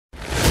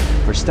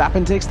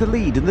Verstappen takes the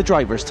lead in the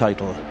driver's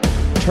title.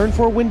 Turn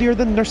 4 windier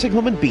than nursing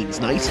home and beans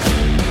night.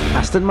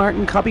 Aston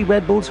Martin copy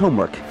Red Bull's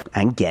homework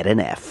and get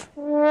an F.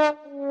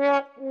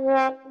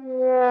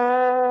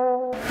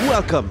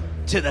 Welcome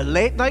to the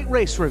Late Night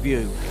Race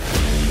Review.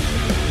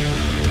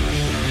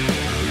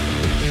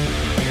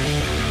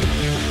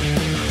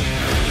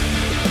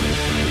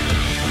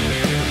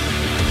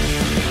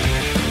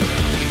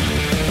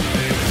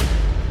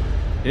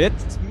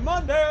 It's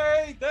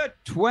Monday, the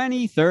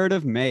 23rd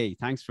of May.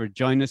 Thanks for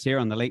joining us here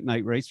on the Late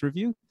Night Race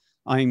Review.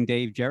 I'm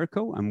Dave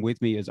Jericho, and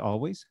with me, as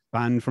always,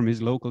 banned from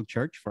his local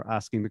church for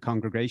asking the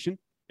congregation,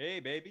 "Hey,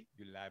 baby,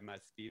 you like my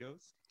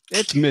Speedos?"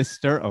 It's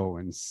Mr.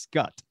 Owen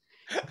Scott.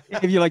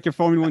 If you like your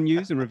Formula One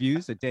news and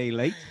reviews a day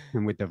late,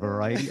 and with the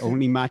variety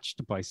only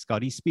matched by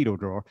Scotty's Speedo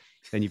drawer,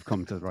 then you've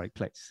come to the right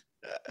place.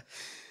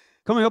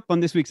 Coming up on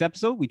this week's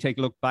episode, we take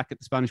a look back at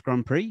the Spanish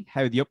Grand Prix,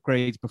 how the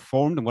upgrades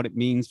performed and what it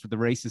means for the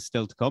races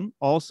still to come.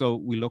 Also,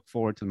 we look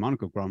forward to the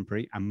Monaco Grand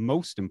Prix and,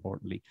 most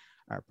importantly,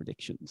 our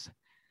predictions.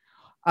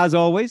 As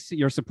always,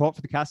 your support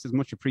for the cast is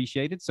much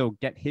appreciated, so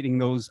get hitting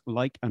those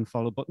like and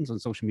follow buttons on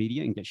social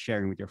media and get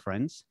sharing with your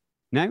friends.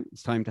 Now,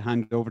 it's time to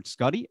hand it over to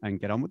Scotty and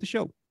get on with the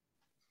show.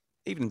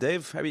 Evening,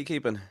 Dave. How are you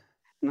keeping?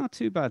 Not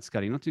too bad,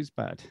 Scotty. Not too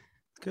bad.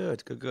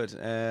 Good.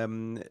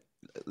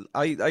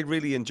 I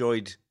really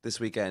enjoyed this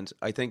weekend.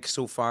 I think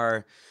so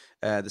far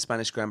the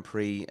Spanish Grand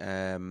Prix,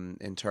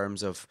 in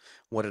terms of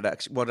what it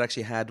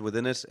actually had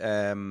within it,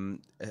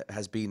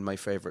 has been my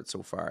favourite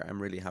so far.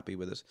 I'm really happy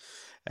with it.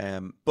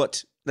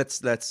 But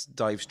let's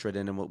dive straight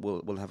in, and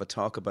we'll have a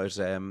talk about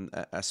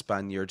a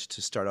Spaniard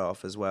to start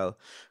off as well,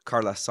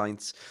 Carlos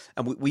Sainz.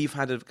 And we've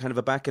had a kind of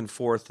a back and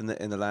forth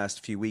in the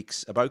last few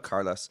weeks about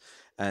Carlos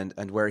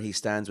and where he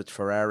stands with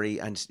Ferrari,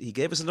 and he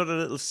gave us another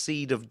little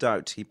seed of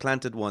doubt. He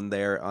planted one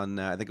there on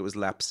I think it was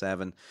lap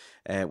 7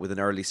 with an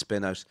early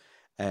spin out.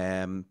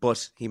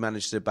 But he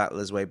managed to battle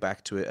his way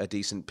back to a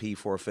decent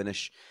P4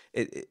 finish.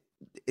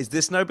 Is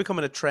this now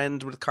becoming a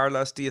trend with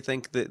Carlos? Do you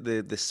think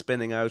the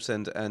spinning out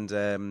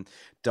and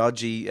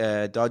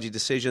dodgy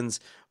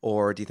decisions,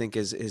 or do you think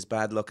his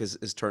bad luck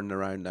is turning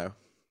around now?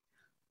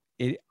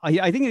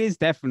 I think it is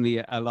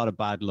definitely a lot of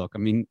bad luck. I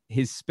mean,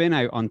 his spin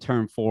out on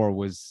turn 4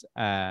 was,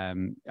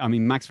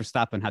 Max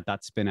Verstappen had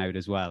that spin out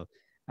as well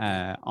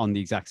on the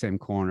exact same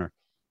corner.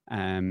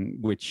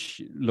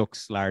 Which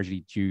looks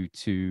largely due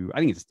to, I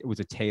think it was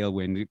a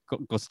tailwind,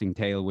 gusting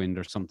tailwind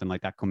or something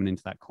like that coming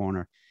into that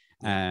corner.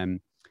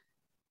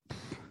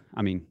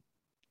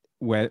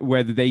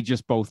 Whether they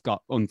just both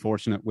got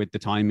unfortunate with the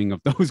timing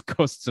of those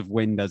gusts of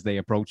wind as they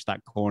approached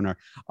that corner,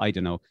 I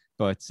don't know.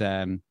 But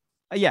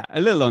yeah, a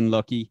little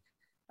unlucky.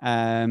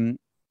 But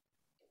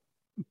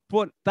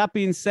that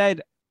being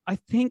said, I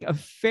think a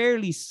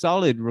fairly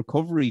solid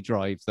recovery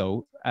drive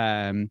though.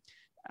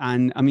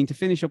 And I mean, to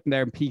finish up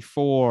there in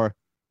P4,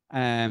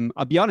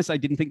 I'll be honest, I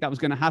didn't think that was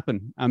going to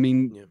happen. I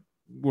mean,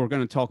 we're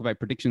going to talk about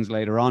predictions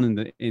later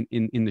on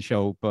in the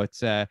show,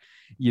 but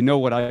you know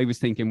what I was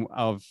thinking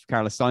of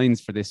Carlos Sainz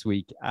for this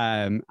week,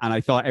 and I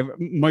thought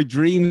my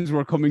dreams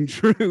were coming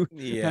true.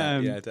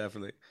 Yeah,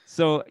 definitely.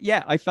 So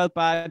yeah, I felt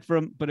bad for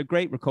him, but a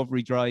great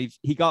recovery drive.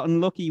 He got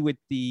unlucky with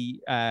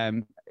the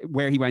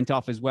where he went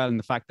off as well, and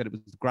the fact that it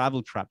was a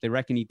gravel trap. They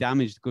reckon he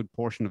damaged a good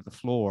portion of the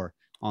floor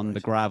on the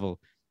gravel.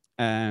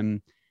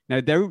 Now,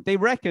 they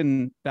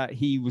reckon that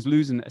he was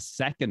losing a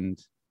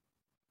second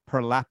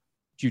per lap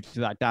due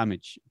to that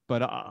damage.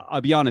 But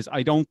I'll be honest,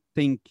 I don't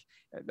think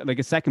like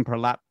a second per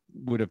lap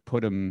would have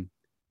put him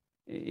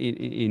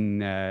in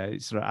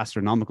sort of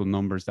astronomical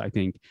numbers, I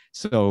think.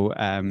 So,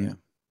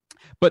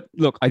 but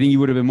look, I think he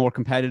would have been more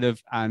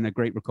competitive and a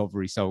great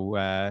recovery.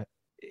 So,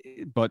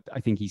 but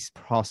I think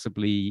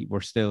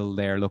we're still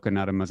there looking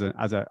at him as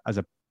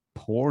a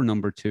poor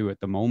number 2 at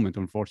the moment,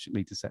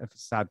 unfortunately,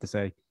 sad to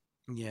say.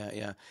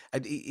 Yeah.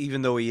 And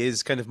even though he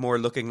is kind of more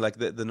looking like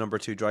the number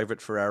 2 driver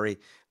at Ferrari,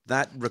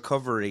 that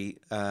recovery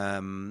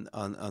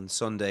on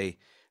Sunday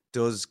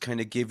does kind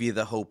of give you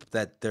the hope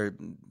that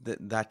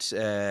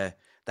that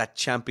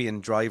champion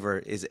driver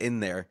is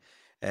in there.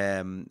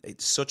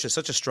 It's such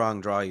a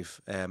strong drive,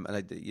 and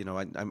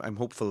I'm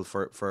hopeful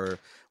for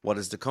what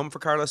is to come for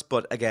Carlos.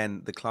 But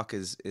again, the clock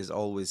is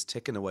always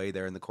ticking away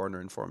there in the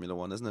corner in Formula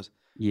One, isn't it?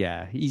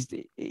 Yeah,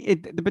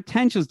 the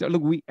potential's there.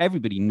 Look,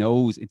 everybody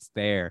knows it's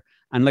there,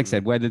 and like I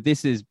said, whether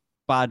this is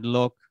bad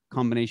luck,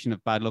 combination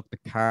of bad luck,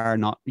 the car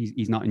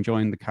he's not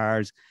enjoying the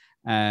cars.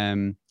 But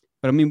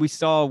I mean, we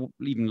saw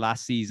even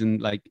last season,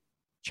 like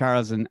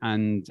Charles and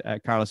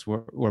Carlos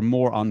were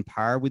more on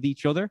par with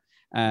each other.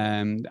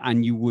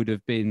 And you would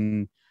have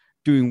been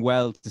doing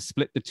well to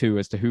split the two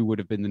as to who would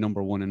have been the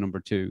number 1 and number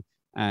 2.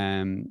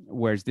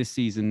 Whereas this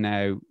season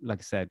now, like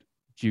I said,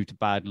 due to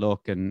bad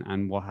luck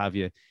and what have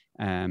you,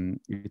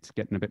 it's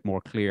getting a bit more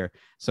clear.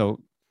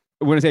 So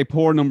when I say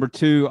poor number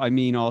 2, I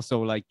mean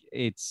also like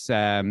it's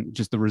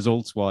just the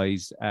results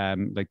wise,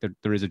 like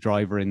there is a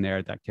driver in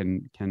there that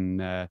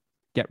can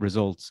get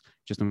results.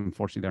 Just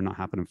unfortunately, they're not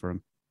happening for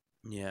him.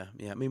 Yeah.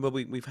 I mean, well,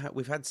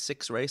 we've had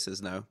 6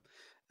 races now.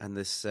 And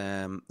this,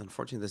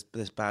 unfortunately,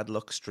 this bad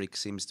luck streak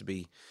seems to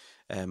be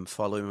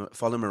follow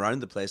him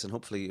around the place, and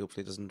hopefully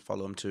it doesn't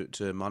follow him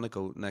to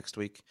Monaco next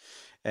week.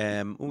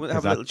 We'll Because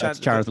have a little chat. that's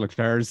Charles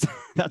Leclerc's.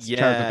 That's Charles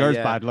Yeah, Leclerc's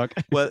yeah. bad luck.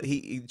 Well,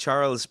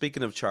 Charles.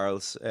 Speaking of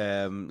Charles,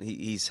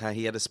 he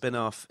had a spin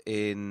off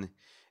in.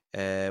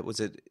 He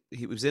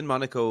was in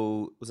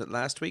Monaco? Was it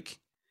last week?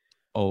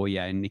 Oh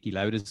yeah, in Nicky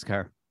Lauda's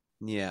car.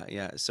 Yeah,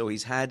 yeah. So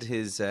he's had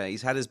his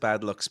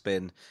bad luck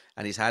spin,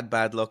 and he's had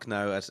bad luck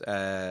now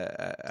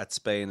at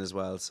Spain as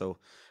well. So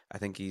I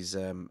think he's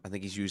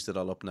used it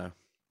all up now.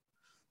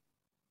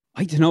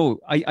 I don't know.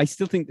 I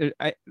still think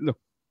that look.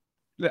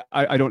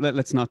 I don't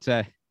let's not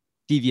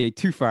deviate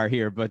too far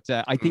here, but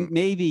I think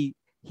maybe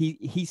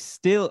he's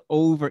still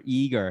over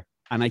eager,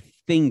 and I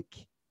think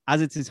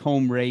as it's his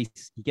home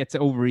race, he gets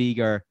over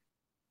eager,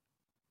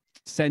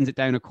 sends it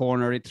down a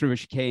corner, it through a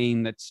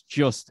chicane that's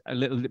just a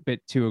little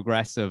bit too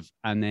aggressive,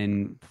 and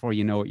then before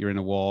you know it, you're in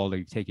a wall, or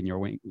you've taken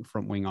your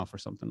front wing off, or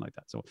something like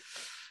that. So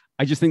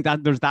I just think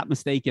that there's that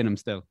mistake in him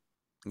still.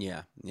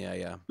 Yeah.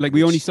 Like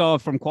we only saw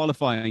from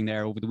qualifying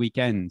there over the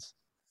weekend,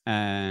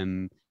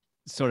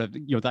 sort of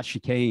that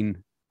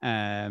chicane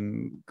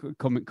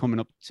coming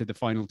up to the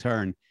final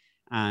turn,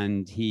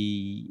 and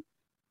he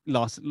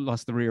lost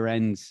the rear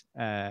end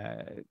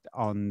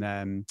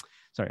on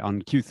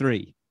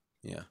Q3.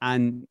 Yeah,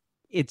 and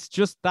it's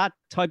just that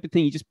type of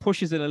thing. He just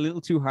pushes it a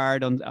little too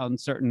hard on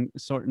certain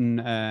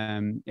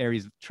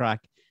areas of the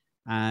track,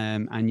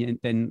 and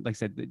then, like I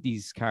said,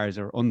 these cars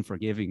are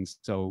unforgiving.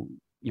 So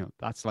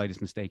that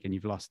slightest mistake and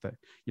you've lost it.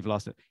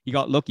 He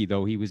got lucky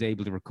though; he was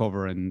able to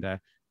recover and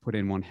put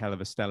in one hell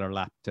of a stellar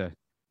lap to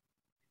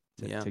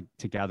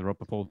gather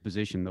up a pole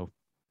position though.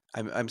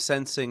 I'm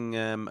sensing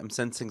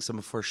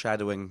some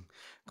foreshadowing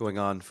going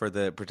on for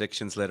the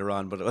predictions later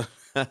on, but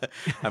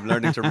I'm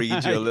learning to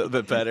read you a little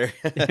bit better.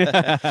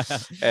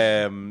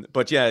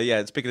 But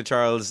yeah. Speaking of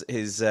Charles,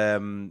 his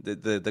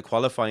the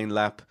qualifying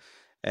lap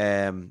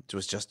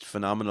was just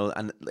phenomenal,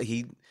 and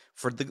he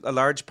for a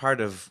large part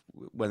of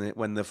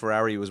when the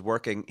Ferrari was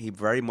working, he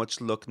very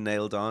much looked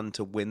nailed on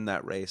to win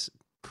that race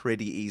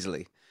pretty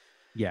easily.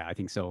 Yeah, I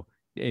think so.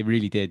 It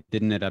really did,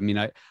 didn't it? I mean,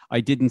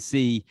 I didn't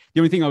see,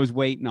 the only thing I was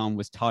waiting on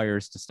was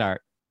tires to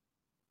start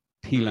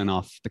peeling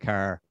off the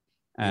car.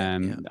 I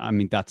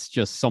mean, that's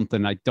just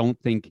something I don't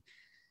think.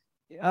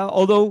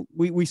 Although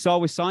we saw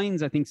with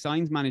Sainz, I think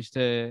Sainz managed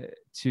to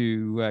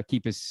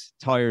keep his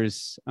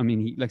tires. I mean,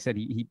 he, like I said,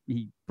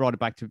 he brought it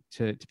back to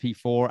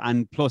P4,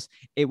 and plus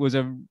it was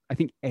I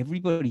think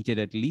everybody did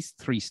at least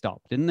 3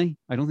 stop, didn't they?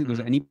 I don't think there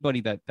was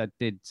anybody that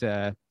did.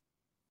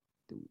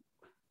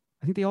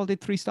 I think they all did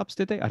 3 stops,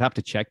 did they? I'd have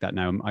to check that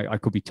now. I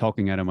could be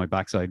talking out of my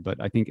backside,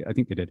 but I think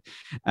they did.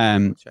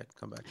 Check,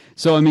 come back.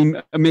 So I mean,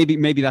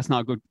 maybe that's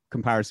not a good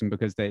comparison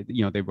because they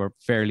were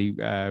fairly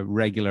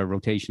regular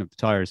rotation of the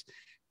tires.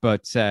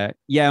 But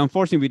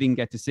unfortunately, we didn't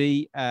get to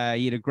see.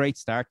 He had a great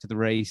start to the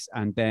race,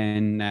 and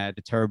then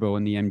the turbo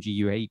and the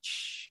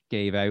MGUH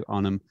gave out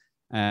on him,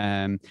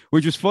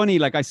 which was funny.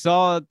 Like I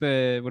saw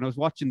when I was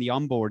watching the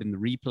onboard in the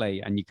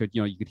replay, and you could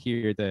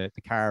hear the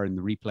car in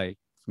the replay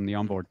from the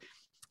onboard.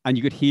 And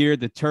you could hear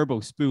the turbo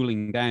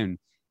spooling down,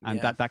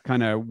 and that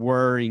kind of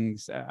whirring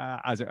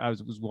as it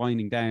was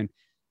winding down.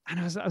 And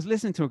I was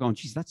listening to it, going,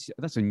 "Geez,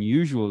 that's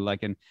unusual."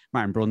 Like, and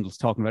Martin Brundle's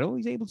talking about, "Oh,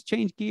 he's able to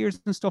change gears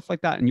and stuff like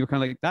that." And you're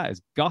kind of like, "That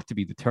has got to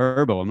be the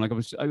turbo." I'm like,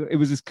 it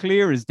was as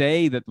clear as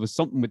day that there was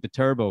something with the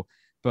turbo.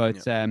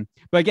 But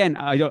again,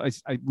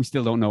 we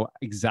still don't know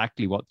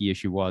exactly what the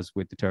issue was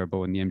with the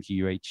turbo and the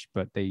MGUH.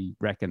 But they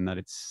reckon that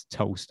it's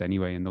toast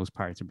anyway, and those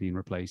parts are being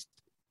replaced.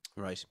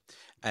 Right.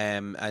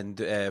 And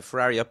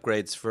Ferrari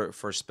upgrades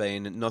for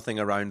Spain, nothing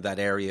around that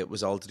area. It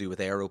was all to do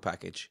with aero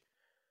package.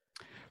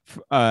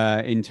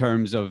 In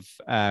terms of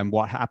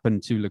what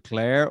happened to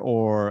Leclerc,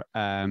 or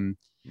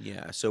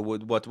so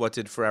what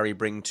did Ferrari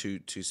bring to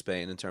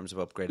Spain in terms of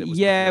upgrade?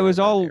 It was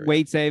all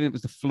weight saving. It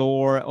was the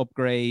floor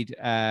upgrade.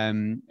 I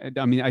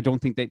mean, I don't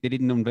think they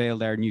didn't unveil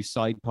their new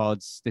side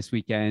pods this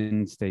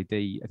weekend. I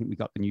think we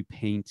got the new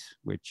paint,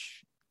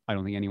 which I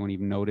don't think anyone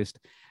even noticed.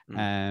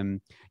 I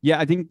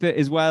think that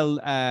as well.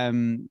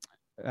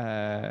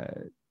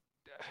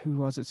 Who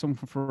was it? Someone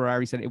from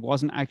Ferrari said it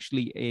wasn't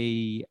actually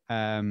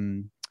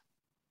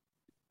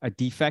a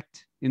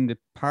defect in the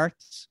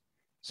parts,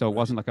 so it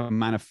wasn't like a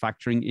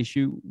manufacturing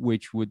issue,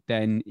 which would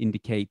then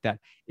indicate that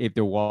if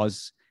there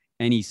was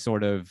any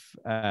sort of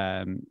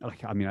they're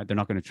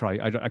not going to try.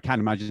 I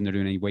can't imagine they're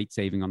doing any weight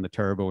saving on the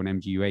turbo and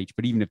MGUH,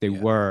 but even if they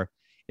were.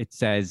 It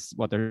says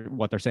what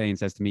they're saying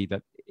says to me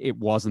that it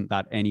wasn't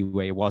that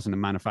anyway. It wasn't a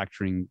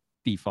manufacturing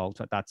default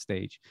at that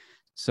stage.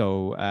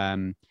 So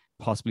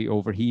possibly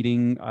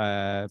overheating.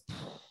 I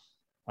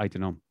don't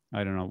know.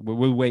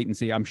 We'll wait and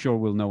see. I'm sure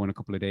we'll know in a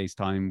couple of days'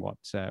 time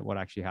what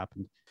actually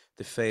happened.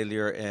 The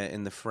failure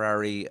in the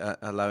Ferrari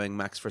allowing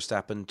Max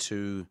Verstappen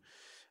to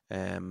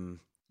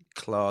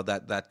claw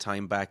that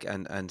time back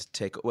and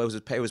take. Well,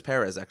 it was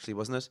Perez actually,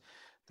 wasn't it?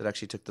 That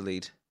actually took the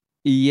lead.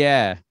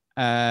 Yeah.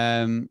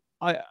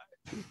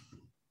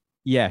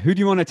 Who do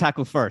you want to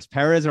tackle first,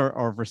 Perez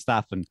or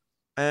Verstappen?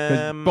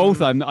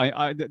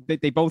 Because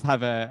they both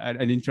have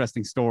an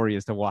interesting story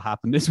as to what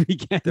happened this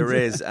weekend. There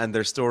is, and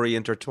their story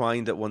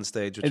intertwined at one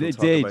stage, which we'll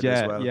talk about yeah,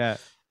 as well. Yeah.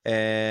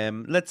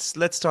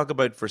 Let's talk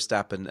about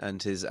Verstappen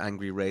and his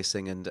angry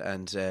racing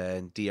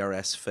and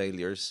DRS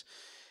failures.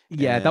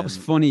 Yeah, that was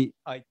funny.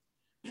 I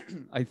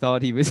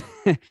thought he was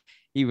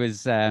he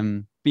was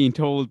being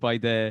told by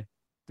the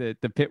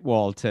pit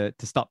wall to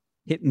stop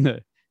hitting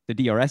the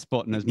DRS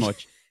button as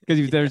much,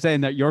 because they're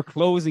saying that you're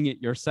closing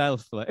it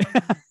yourself. Like,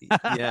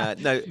 yeah,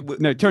 no,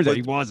 it turns out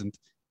he wasn't.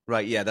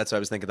 Right, yeah, that's what I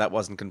was thinking. That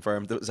wasn't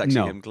confirmed. That was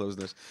actually him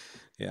closing it.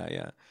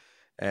 Yeah.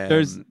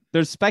 There's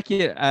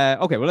okay,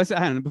 well, let's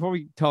hang on before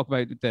we talk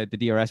about the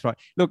DRS part.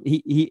 Look,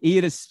 he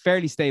had a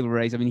fairly stable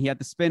race. I mean, he had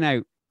the spin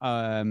out,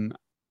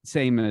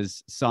 same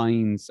as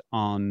Sainz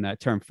on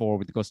turn 4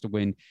 with the gust of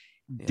wind.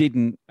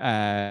 Didn't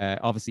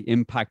obviously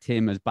impact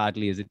him as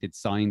badly as it did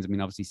Sainz. I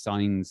mean, obviously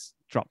Sainz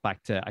dropped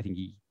back to, I think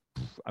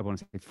I want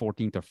to say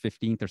 14th or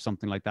 15th or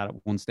something like that at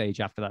one stage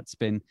after that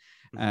spin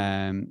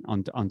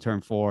on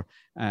turn 4.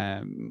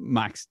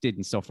 Max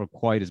didn't suffer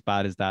quite as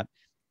bad as that.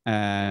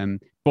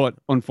 But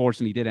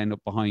unfortunately did end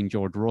up behind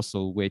George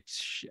Russell,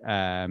 which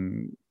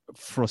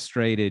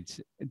frustrated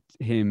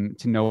him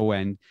to no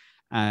end.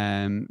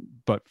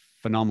 But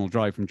phenomenal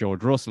drive from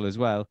George Russell as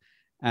well.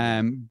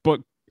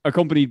 But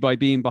accompanied by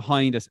being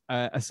behind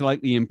a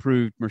slightly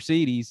improved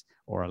Mercedes,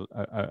 or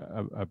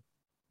a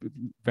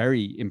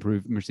very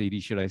improved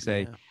Mercedes, should I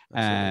say.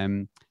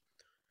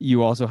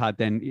 You also had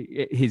then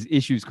his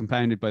issues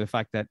compounded by the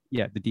fact that,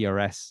 the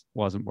DRS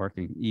wasn't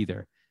working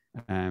either,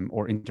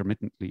 or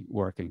intermittently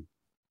working.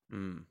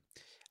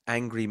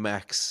 Angry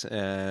Max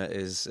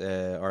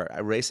or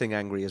racing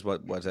angry is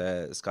what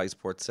Sky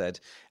Sports said,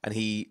 and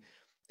he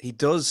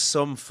does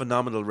some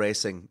phenomenal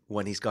racing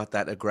when he's got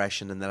that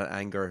aggression and that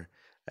anger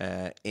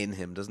in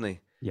him, doesn't he?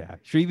 Yeah,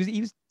 sure.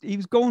 He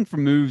was going for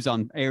moves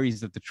on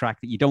areas of the track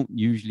that you don't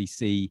usually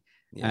see.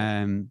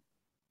 It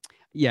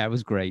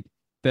was great.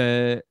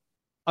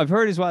 I've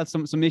heard as well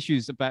some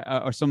issues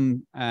about or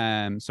some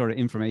sort of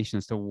information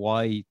as to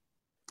why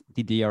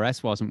the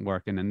DRS wasn't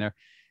working, and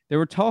they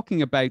were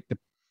talking about the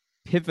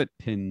pivot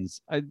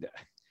pins. I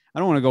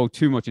don't want to go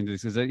too much into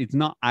this because it's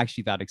not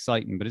actually that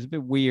exciting, but it's a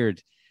bit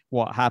weird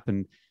what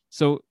happened.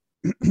 So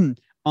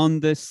on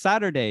the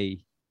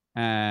Saturday,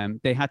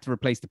 they had to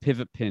replace the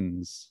pivot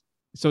pins.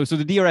 So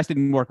the DRS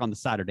didn't work on the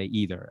Saturday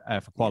either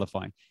for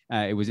qualifying.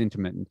 It was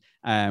intermittent,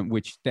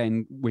 which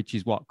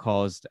is what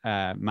caused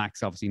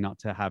Max obviously not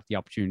to have the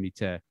opportunity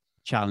to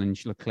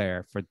challenge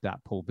Leclerc for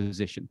that pole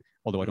position.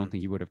 Although I don't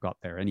think he would have got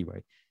there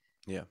anyway.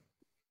 Yeah.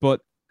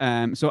 But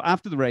so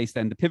after the race,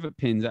 then the pivot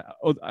pins,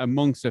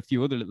 amongst a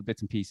few other little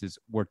bits and pieces,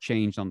 were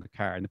changed on the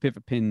car. And the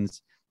pivot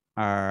pins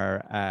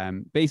are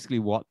basically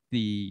what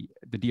the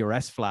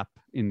DRS flap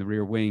in the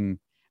rear wing,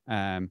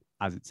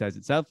 as it says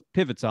itself,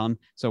 pivots on.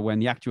 So when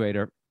the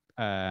actuator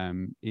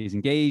is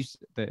engaged,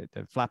 the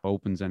flap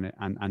opens and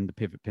the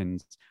pivot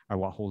pins are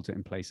what holds it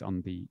in place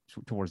on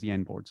towards the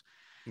end boards.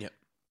 Yeah.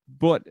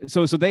 But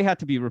so they had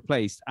to be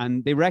replaced,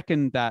 and they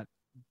reckon that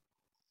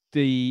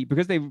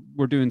because they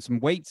were doing some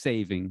weight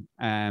saving,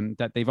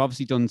 that they've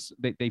obviously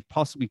they've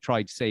possibly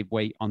tried to save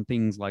weight on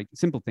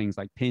simple things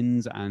like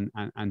pins and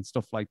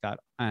stuff like that.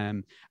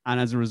 And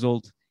as a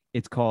result,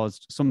 it's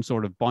caused some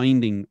sort of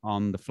binding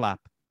on the flap,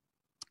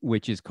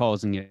 which is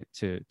causing it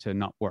to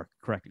not work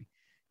correctly.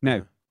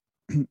 Now,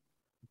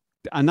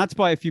 and that's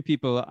by a few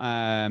people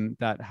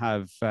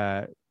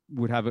that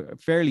would have a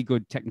fairly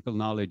good technical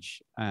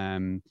knowledge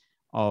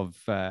of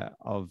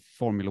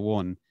Formula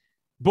One.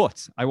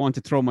 But I want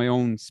to throw my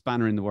own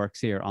spanner in the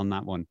works here on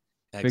that one.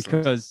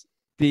 Excellent. Because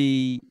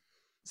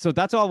so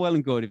that's all well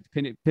and good if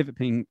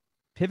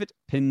pivot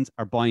pins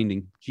are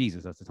binding.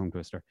 Jesus, that's a tongue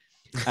twister.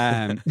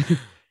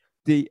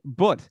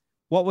 But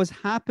what was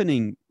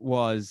happening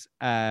was,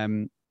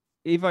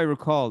 if I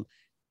recall,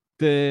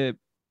 the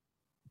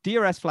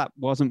DRS flap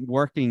wasn't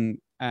working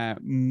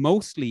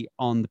mostly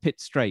on the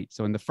pit straight,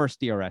 so in the first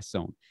DRS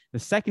zone. The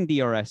second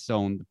DRS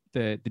zone,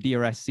 the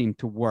DRS seemed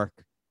to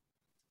work,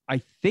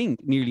 I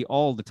think, nearly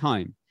all the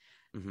time.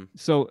 Mm-hmm.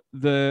 So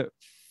the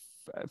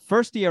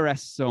first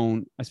DRS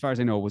zone, as far as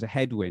I know, was a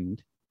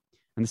headwind,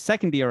 and the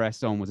second DRS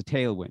zone was a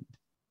tailwind.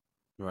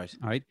 Right.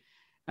 All right.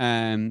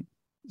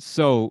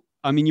 So,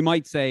 I mean, you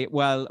might say,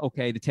 well,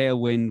 okay, the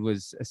tailwind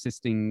was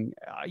assisting.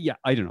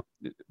 I don't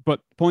know. But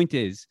the point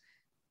is,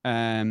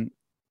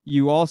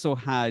 you also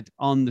had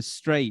on the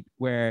straight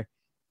where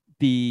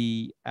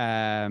the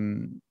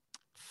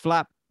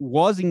flap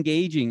was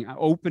engaging,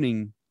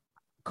 opening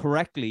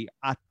correctly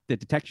at the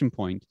detection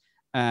point,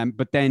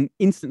 but then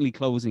instantly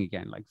closing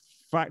again, like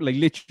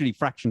literally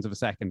fractions of a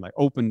second, like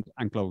opened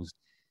and closed.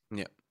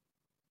 Yeah.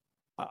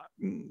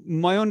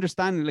 My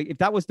understanding, like if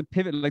that was the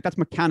pivot, like that's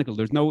mechanical.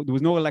 There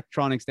was no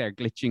electronics there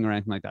glitching or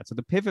anything like that. So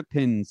the pivot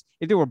pins,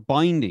 if they were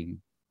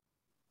binding,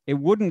 it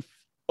wouldn't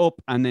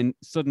up and then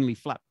suddenly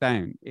flap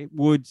down. It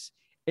would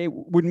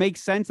make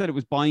sense that it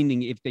was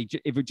binding if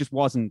it just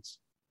wasn't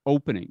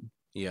opening.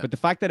 Yeah. But the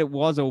fact that it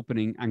was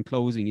opening and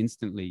closing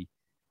instantly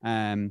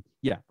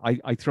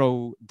I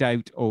throw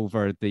doubt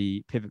over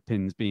the pivot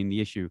pins being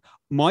the issue.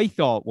 My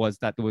thought was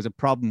that there was a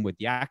problem with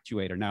the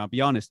actuator. Now, I'll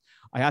be honest,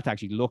 I had to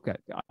actually look at,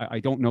 I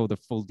don't know the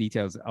full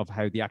details of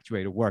how the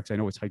actuator works. I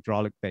know it's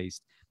hydraulic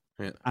based,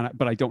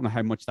 but I don't know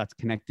how much that's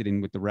connected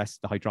in with the rest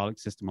of the hydraulic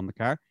system on the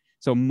car.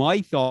 So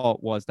my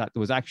thought was that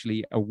there was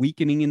actually a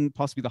weakening in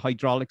possibly the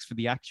hydraulics for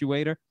the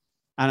actuator.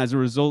 And as a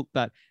result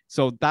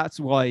so that's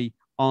why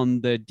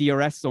on the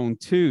DRS zone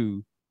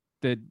 2,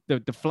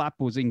 the flap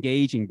was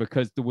engaging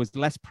because there was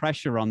less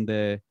pressure on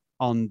the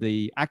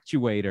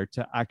actuator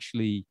to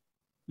actually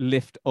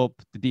lift up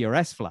the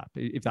DRS flap,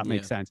 if that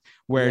makes sense.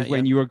 Whereas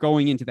when you were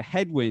going into the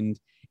headwind,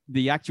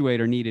 the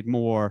actuator needed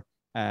more,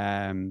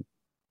 there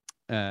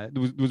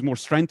was more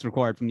strength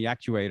required from the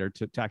actuator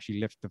to actually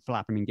lift the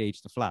flap and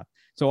engage the flap.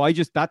 So I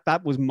just,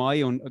 that was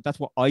my own, that's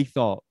what I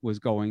thought was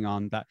going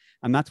on.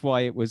 And that's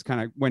why it was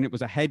kind of, when it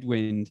was a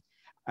headwind,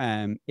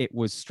 it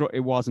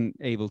wasn't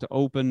able to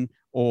open,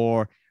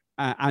 or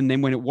and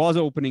then when it was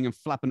opening and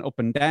flapping up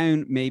and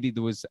down, maybe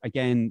there was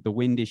again the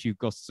wind issue,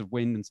 gusts of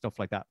wind and stuff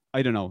like that.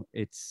 I don't know.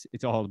 It's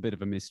all a bit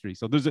of a mystery.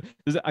 So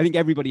I think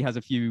everybody has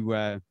a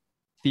few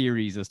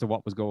theories as to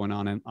what was going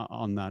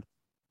on that.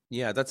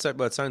 Yeah,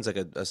 it sounds like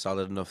a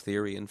solid enough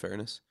theory, in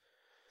fairness.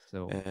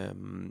 So I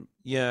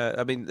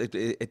mean,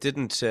 it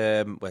didn't.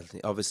 Well,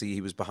 obviously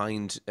he was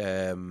behind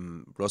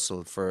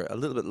Russell for a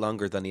little bit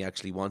longer than he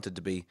actually wanted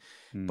to be,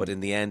 but in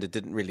the end, it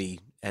didn't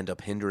really end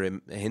up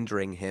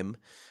hindering him,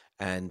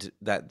 and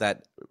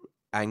that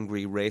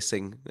angry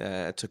racing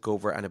took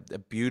over, and a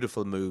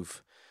beautiful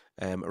move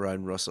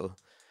around Russell.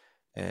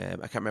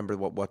 I can't remember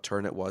what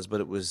turn it was,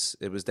 but it was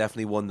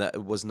definitely one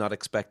that was not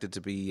expected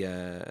to be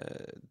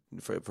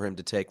for him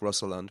to take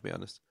Russell on, to be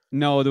honest.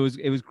 No,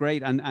 it was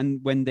great, and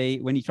when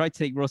he tried to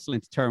take Russell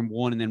into turn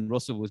 1, and then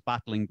Russell was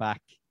battling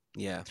back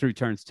through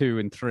turns 2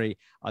 and 3,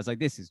 I was like,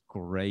 this is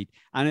great,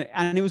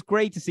 and it was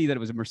great to see that it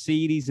was a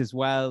Mercedes as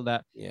well.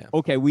 That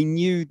okay, we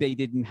knew they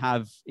didn't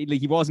have,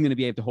 like, he wasn't going to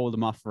be able to hold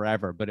them off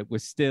forever, but it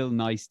was still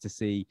nice to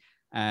see,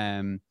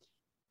 and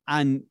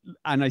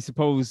I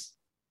suppose.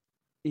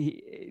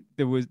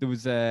 There was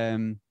I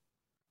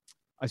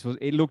suppose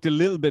it looked a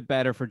little bit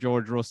better for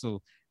George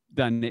Russell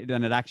than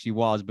it actually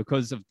was,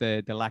 because of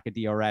the lack of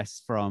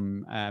DRS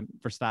from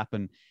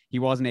Verstappen. He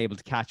wasn't able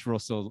to catch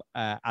Russell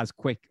as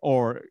quick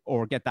or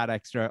get that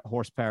extra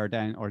horsepower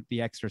down, or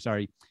the extra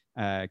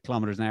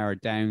kilometers an hour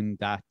down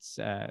that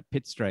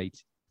pit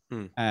straight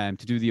to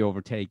do the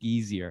overtake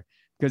easier.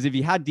 Because if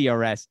he had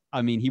DRS,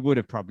 I mean, he would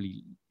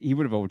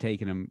have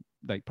overtaken him,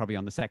 like probably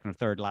on the second or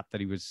third lap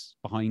that he was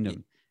behind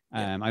him.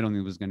 I don't think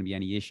there was going to be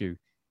any issue.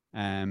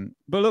 But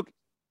look,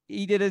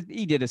 he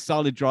did a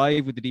solid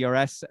drive with the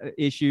DRS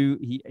issue.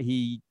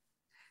 He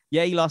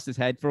lost his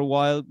head for a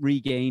while,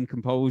 regained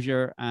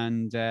composure,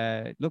 and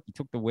look, he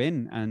took the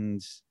win.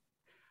 And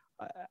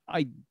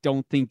I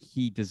don't think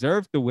he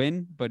deserved the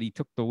win, but he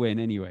took the win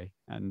anyway.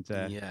 And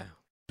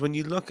when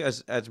you look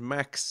at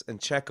Max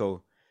and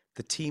Checo,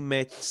 the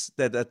teammates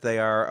that they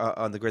are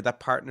on the grid, that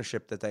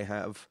partnership that they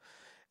have,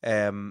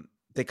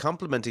 they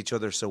complement each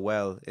other so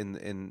well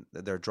in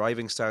their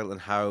driving style, and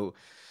how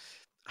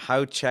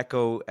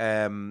Checo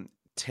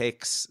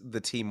takes the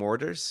team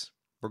orders.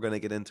 We're going to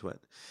get into it.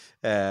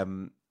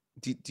 Do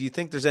you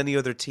think there's any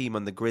other team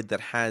on the grid that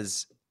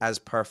has as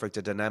perfect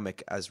a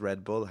dynamic as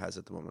Red Bull has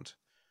at the moment?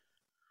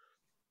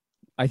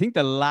 I think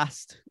the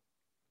last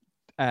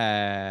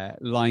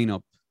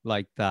lineup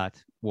like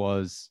that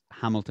was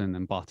Hamilton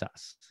and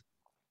Bottas.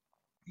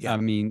 Yeah, I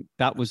mean,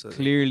 that was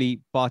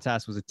clearly,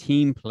 Bottas was a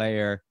team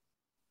player.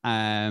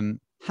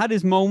 Had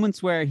his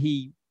moments where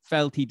he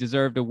felt he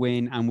deserved a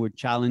win and would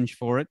challenge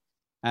for it,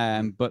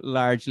 but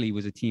largely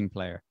was a team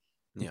player.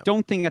 Yeah.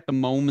 Don't think at the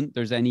moment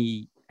there's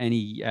any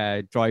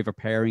driver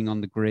pairing on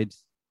the grid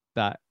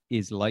that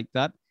is like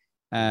that.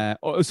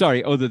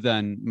 Other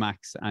than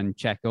Max and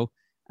Checo.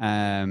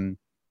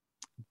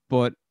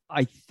 But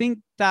I think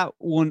that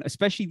one,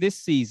 especially this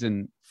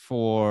season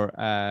for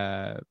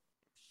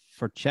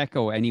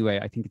Checo anyway,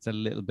 I think it's a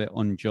little bit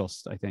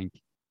unjust, I think.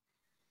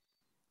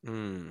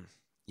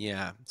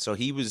 Yeah, so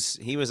he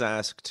was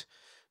asked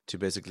to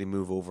basically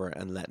move over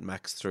and let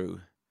Max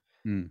through.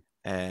 Now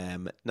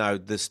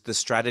the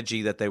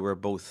strategy that they were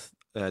both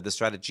the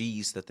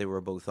strategies that they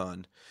were both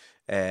on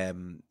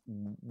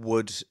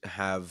would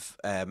have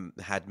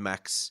had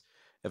Max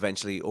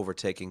eventually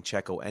overtaking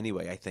Checo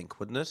anyway, I think,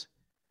 wouldn't it?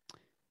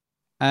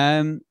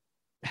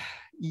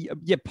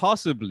 Yeah,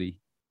 possibly,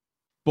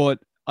 but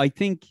I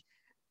think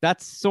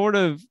that's sort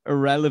of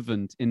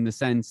irrelevant in the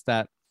sense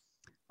that,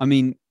 I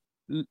mean,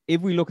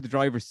 if we look at the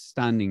drivers'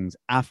 standings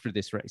after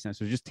this race, now,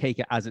 so just take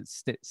it as it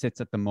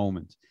sits at the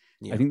moment.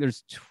 Yeah. I think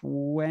there's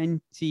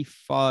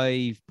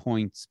 25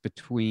 points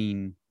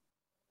between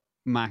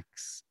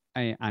Max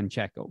and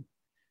Checo.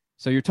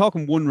 So you're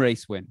talking one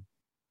race win.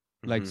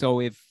 Like, so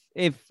if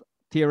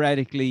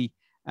theoretically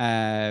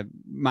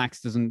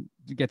Max doesn't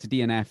get to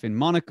DNF in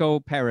Monaco,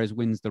 Perez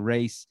wins the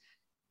race,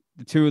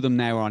 the two of them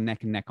now are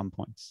neck and neck on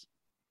points.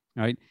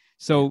 Right?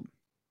 So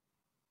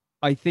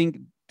I think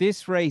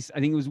this race, I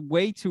think it was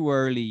way too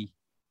early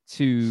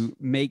to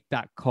make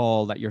that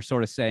call that you're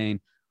sort of saying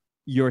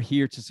you're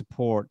here to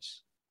support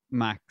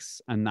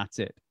Max and that's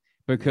it.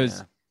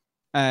 Because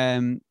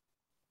yeah,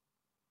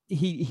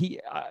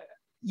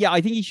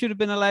 I think he should have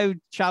been allowed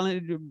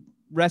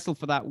wrestle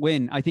for that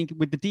win. I think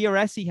with the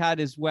DRS he had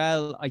as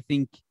well, I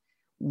think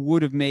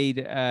would have made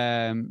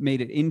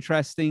it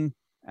interesting.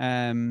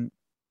 I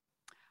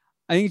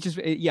think it's just,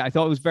 I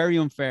thought it was very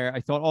unfair.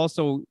 I thought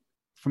also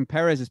from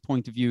Perez's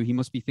point of view, he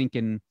must be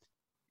thinking,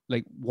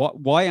 like,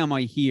 why am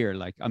I here?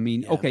 Like, I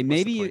mean, okay,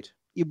 maybe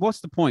what's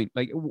the point?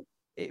 Like,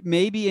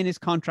 maybe in his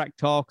contract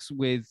talks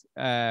with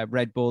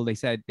Red Bull, they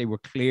said they were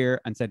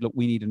clear and said, look,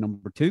 we need a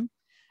number 2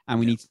 and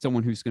we need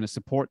someone who's going to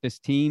support this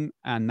team.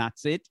 And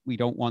that's it. We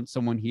don't want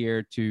someone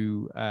here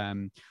to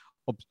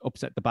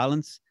upset the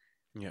balance.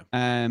 Yeah.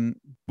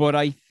 But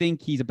I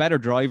think he's a better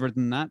driver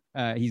than that.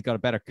 He's got a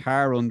better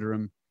car under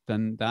him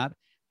than that.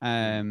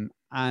 And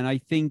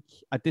I think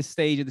at this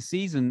stage of the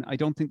season, I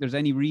don't think there's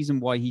any reason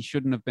why he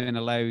shouldn't have been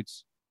allowed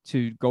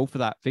to go for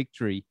that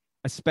victory,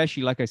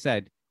 especially, like I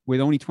said,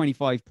 with only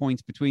 25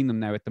 points between them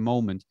now at the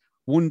moment.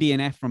 1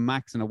 DNF from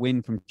Max and a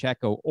win from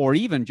Checo, or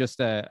even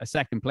just a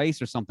second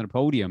place or something, a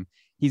podium,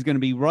 he's going to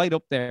be right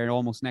up there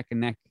almost neck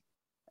and neck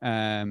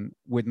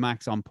with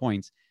Max on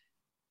points.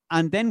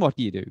 And then what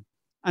do you do?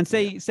 And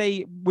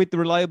say with the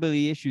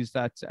reliability issues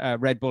that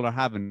Red Bull are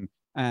having,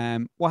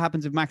 what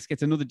happens if Max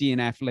gets another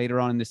DNF later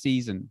on in the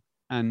season?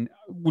 And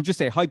we'll just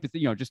say,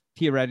 just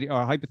theoretically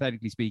or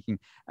hypothetically speaking,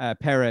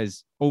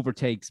 Perez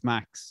overtakes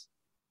Max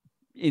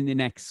in the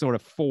next sort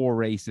of 5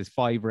 races,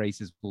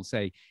 we'll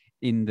say,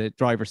 in the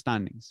driver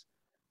standings.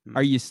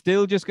 Are you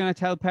still just going to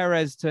tell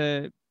Perez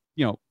to,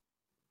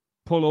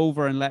 pull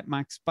over and let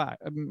Max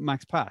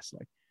pass?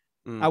 Like,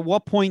 at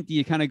what point do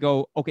you kind of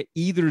go, okay,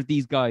 either of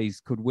these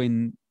guys could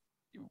win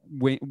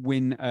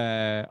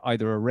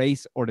either a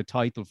race or the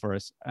title for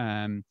us?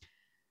 I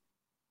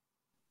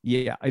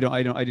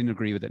didn't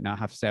agree with it. Now I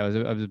have to say I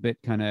was a bit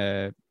kind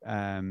of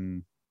I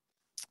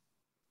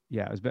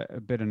was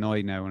a bit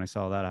annoyed now when I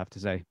saw that, I have to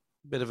say.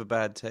 Bit of a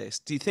bad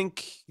taste. Do you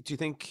think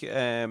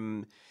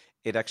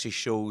it actually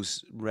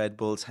shows Red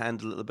Bull's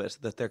hand a little bit,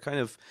 that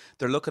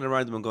they're looking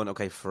around them and going,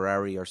 okay,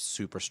 Ferrari are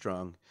super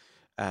strong,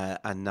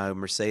 and now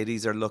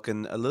Mercedes are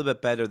looking a little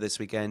bit better this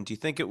weekend? Do you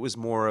think it was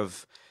more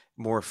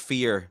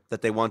fear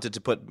that they wanted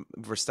to put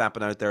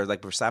Verstappen out there?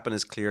 Like, Verstappen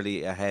is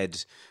clearly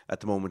ahead at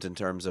the moment in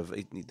terms of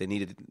they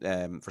needed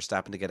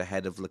Verstappen to get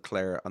ahead of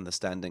Leclerc on the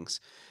standings,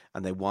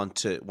 and they want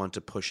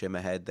to push him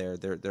ahead there.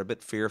 They're a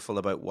bit fearful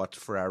about what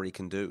Ferrari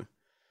can do.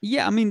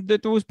 Yeah, I mean, there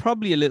was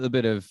probably a little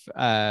bit of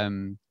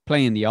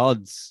playing the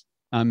odds.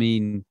 I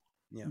mean,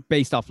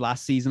 based off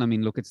last season, I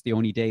mean, look, it's the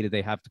only data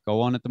they have to go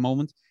on at the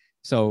moment.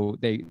 So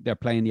they're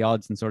playing the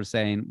odds and sort of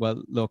saying,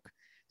 well, look,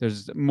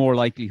 there's more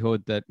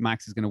likelihood that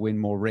Max is going to win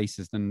more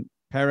races than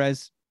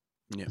Perez.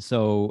 Yeah.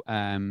 So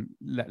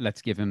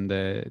let's give him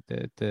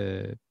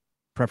the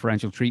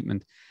preferential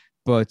treatment.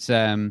 But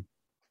I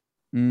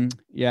don't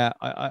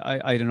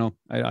know.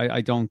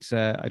 I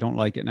don't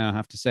like it now, I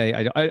have to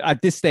say. I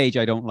at this stage,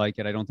 I don't like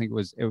it. I don't think it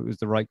was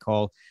the right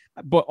call.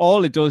 But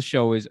all it does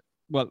show is,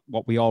 well,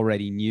 what we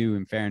already knew,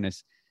 in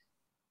fairness.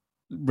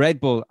 Red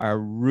Bull are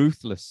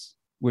ruthless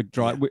with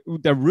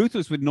they're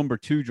ruthless with number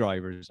 2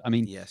 drivers. I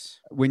mean, yes,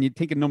 when you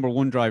think of number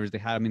 1 drivers they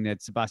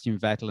had Sebastian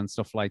Vettel and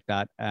stuff like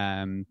that.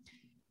 And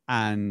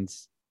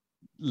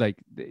like,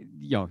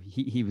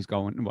 he was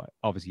going, well,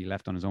 obviously he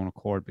left on his own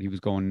accord, but he was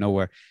going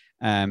nowhere.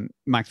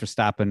 Max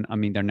Verstappen, I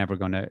mean, they're never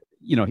going to,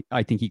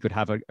 I think he could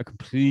have a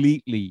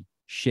completely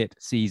shit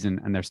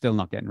season and they're still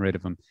not getting rid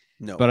of him.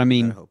 No, but I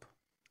mean,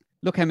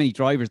 look how many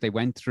drivers they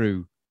went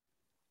through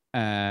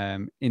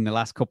in the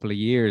last couple of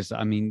years.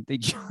 I mean, they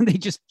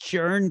just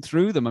churned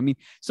through them. I mean,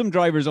 some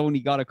drivers only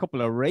got a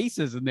couple of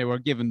races and they were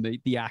given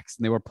the axe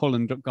and they were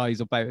pulling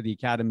guys up out of the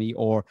academy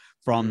or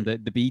from the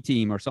B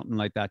team or something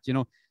like that,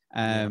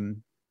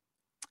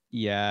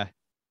 Yeah,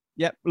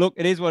 look,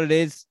 it is what it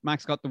is.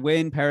 Max got the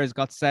win. Perez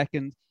got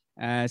second.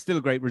 Still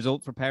a great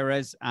result for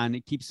Perez, and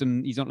it keeps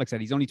him. He's not, like I said,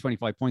 he's only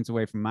 25 points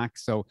away from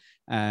Max. So,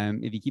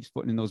 if he keeps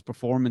putting in those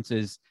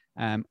performances,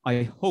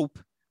 I hope.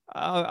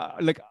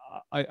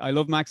 I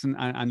love Max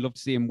and love to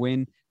see him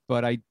win.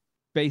 But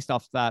based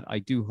off that, I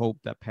do hope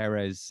that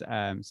Perez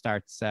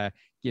starts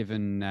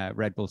giving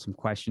Red Bull some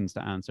questions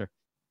to answer.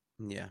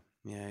 Yeah.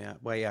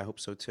 Well, yeah, I hope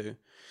so too.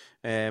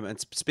 And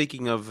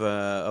speaking of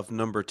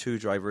number 2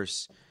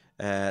 drivers.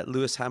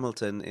 Lewis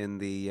Hamilton in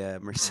the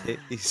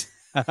Mercedes.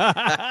 Nice.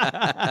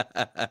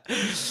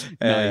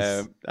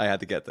 I had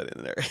to get that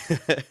in there.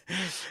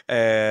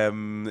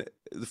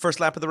 The first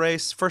lap of the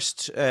race,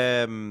 first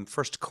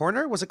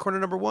corner. Was it corner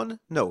number 1?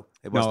 No,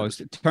 it wasn't. No, it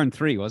was turn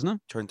 3, wasn't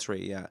it? Turn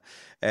 3, yeah.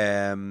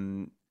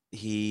 Kevin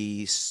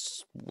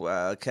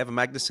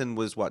Magnussen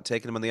was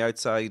taking him on the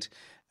outside,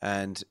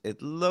 and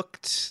it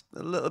looked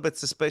a little bit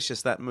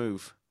suspicious, that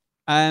move.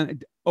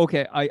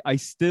 Okay, I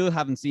still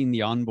haven't seen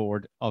the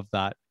onboard of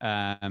that.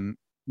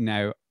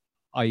 Now,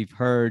 I've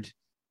heard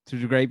through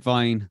the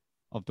grapevine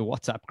of the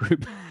WhatsApp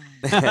group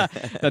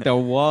that there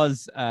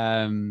was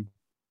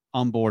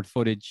onboard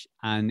footage,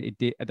 and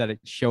it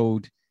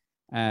showed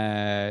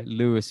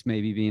Lewis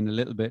maybe being a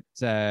little bit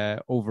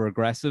over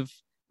aggressive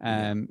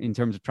in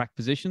terms of track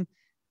position.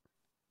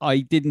 I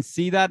didn't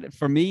see that.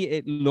 For me,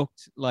 it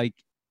looked like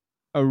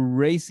a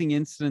racing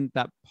incident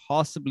that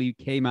possibly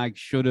K-Mag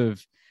should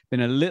have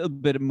been a little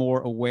bit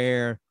more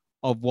aware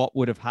of what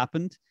would have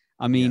happened.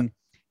 I mean,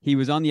 he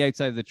was on the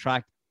outside of the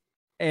track.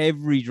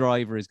 Every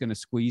driver is going to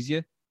squeeze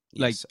you.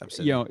 Yes,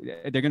 absolutely.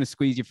 They're going to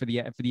squeeze you for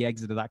the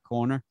exit of that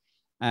corner.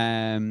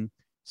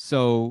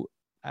 So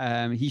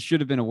he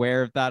should have been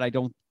aware of that. I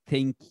don't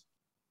think.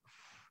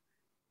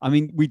 I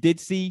mean, we did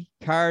see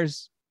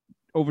cars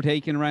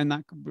overtaken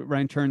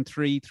around turn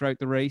 3 throughout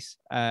the race.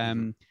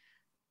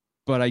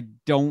 But I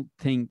don't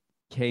think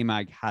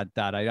K-Mag had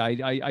that.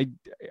 I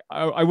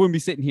wouldn't be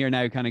sitting here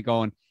now kind of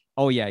going,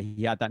 oh yeah,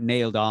 he had that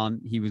nailed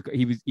on. He was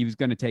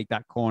going to take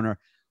that corner.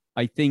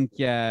 I think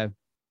I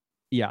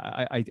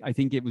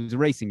think it was a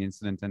racing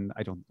incident, and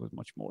I don't think there's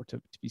much more to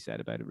be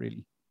said about it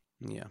really.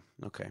 Yeah.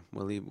 Okay.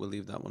 We'll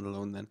leave that one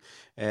alone then.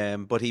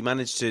 But he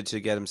managed to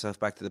get himself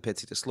back to the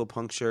pits. He had a slow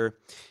puncture.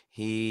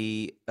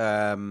 He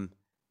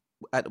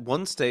at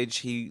one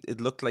stage it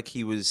looked like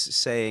he was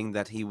saying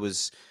that he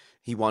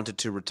wanted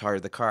to retire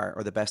the car,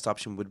 or the best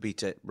option would be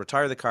to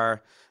retire the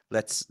car.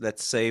 Let's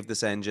save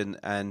this engine.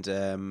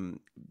 And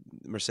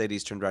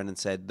Mercedes turned around and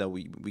said, "No,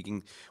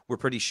 we're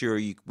pretty sure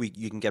you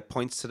can get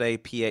points today.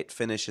 P8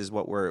 finish is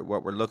what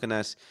we're looking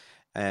at."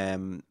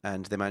 And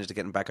they managed to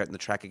get him back out on the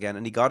track again,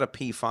 and he got a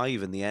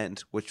P5 in the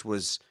end, which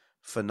was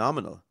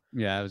phenomenal.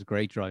 Yeah, it was a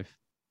great drive.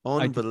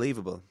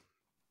 Unbelievable.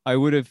 I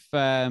would have.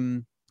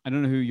 I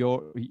don't know who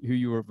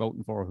you were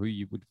voting for, or who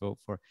you would vote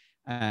for.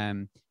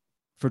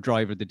 For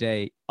driver of the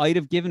day, I'd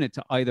have given it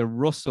to either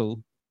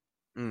Russell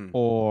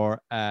or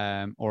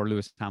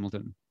Lewis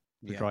Hamilton,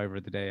 the driver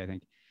of the day, I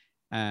think.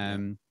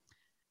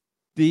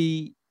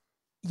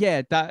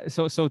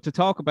 So to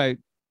talk about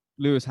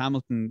Lewis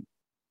Hamilton,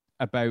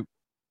 about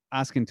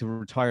asking to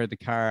retire the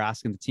car,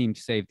 asking the team to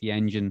save the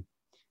engine.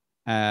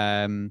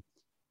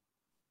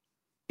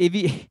 If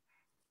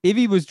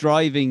he was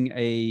driving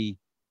a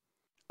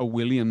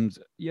Williams,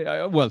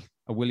 a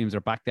Williams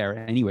are back there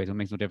anyway, so it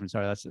makes no difference.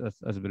 Sorry, that's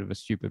a bit of a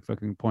stupid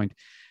fucking point.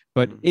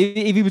 But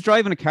if he was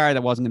driving a car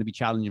that wasn't going to be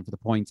challenging for the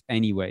points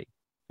anyway,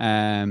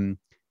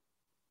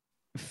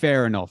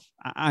 fair enough.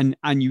 And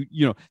you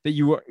know that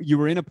you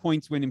were in a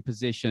points winning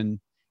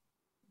position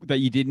that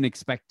you didn't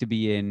expect to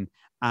be in,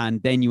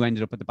 and then you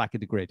ended up at the back of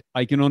the grid.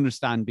 I can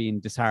understand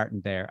being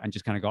disheartened there and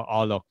just kind of go,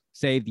 oh look,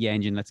 save the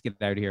engine, let's get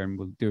out of here and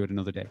we'll do it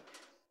another day.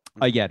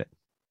 I get it.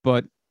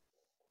 But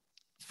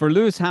for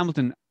Lewis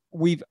Hamilton,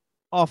 we've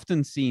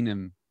often seen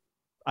him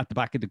at the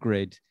back of the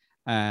grid,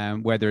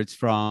 whether it's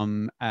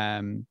from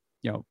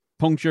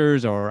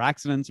punctures or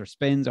accidents or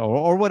spins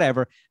or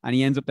whatever, and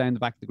he ends up down the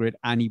back of the grid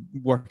and he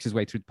works his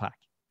way through the pack.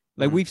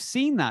 Like we've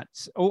seen that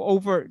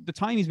over the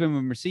time he's been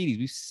with Mercedes.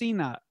 We've seen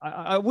that.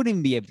 I wouldn't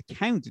even be able to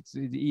count.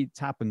 It's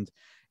happened.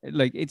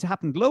 Like it's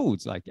happened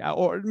loads. Like,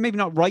 or maybe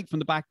not right from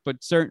the back,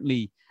 but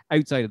certainly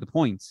outside of the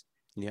points.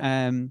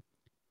 Yeah.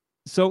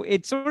 So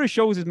it sort of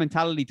shows his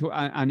mentality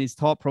and his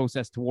thought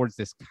process towards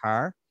this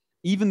car.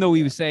 Even though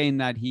he was saying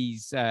that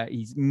he's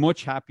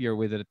much happier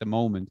with it at the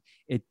moment,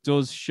 it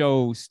does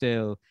show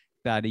still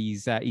that he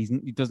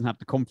doesn't have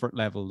the comfort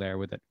level there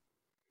with it.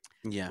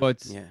 Yeah.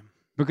 But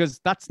because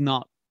that's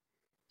not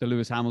the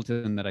Lewis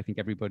Hamilton that I think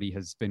everybody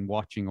has been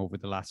watching over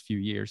the last few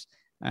years.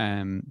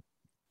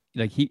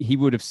 Like he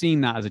would have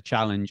seen that as a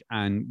challenge,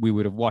 and we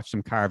would have watched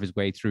him carve his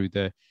way through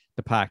the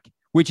pack,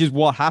 which is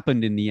what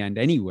happened in the end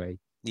anyway.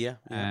 Yeah.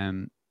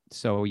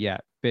 So yeah,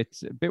 a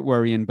bit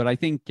worrying, but I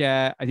think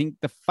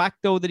the fact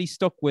though that he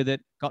stuck with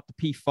it, got the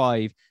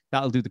P5,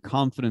 that'll do the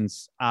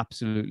confidence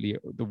absolutely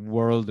the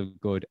world of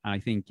good. And I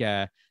think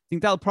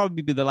that'll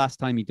probably be the last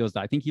time he does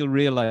that. I think he'll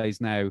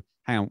realize now,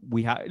 hang on,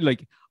 we had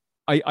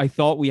I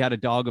thought we had a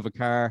dog of a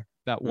car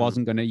that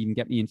wasn't going to even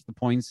get me into the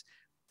points,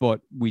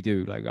 but we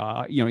do. Like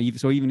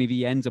even if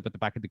he ends up at the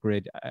back of the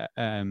grid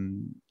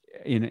in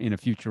a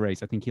future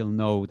race, I think he'll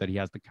know that he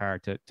has the car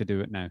to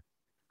do it now.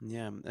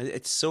 Yeah,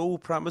 it's so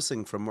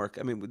promising from work.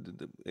 I mean,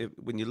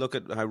 when you look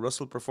at how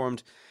Russell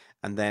performed,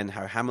 and then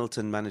how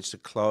Hamilton managed to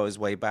claw his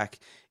way back,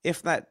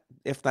 if that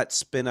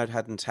spin out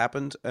hadn't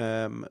happened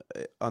on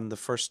the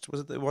first,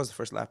 it was the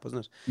first lap,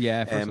 wasn't it?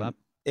 Yeah, first lap.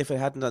 If it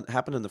hadn't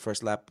happened on the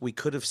first lap, we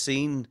could have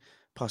seen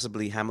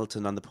possibly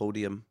Hamilton on the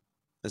podium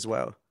as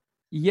well.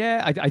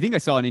 Yeah, I think I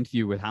saw an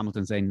interview with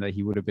Hamilton saying that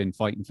he would have been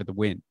fighting for the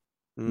win.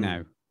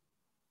 Now,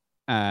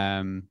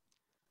 I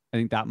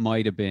think that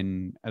might have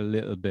been a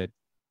little bit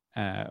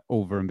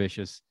over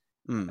ambitious,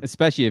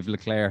 especially if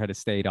Leclerc had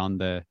stayed on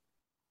the,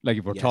 like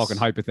if we're talking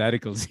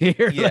hypotheticals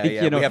here.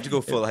 We have to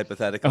go full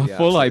hypothetical.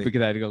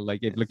 Hypothetical.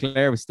 Like if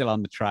Leclerc was still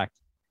on the track,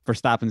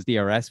 Verstappen's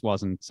DRS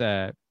wasn't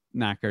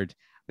knackered.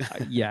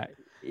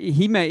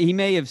 He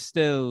may have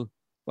still.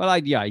 Well,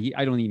 I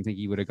don't even think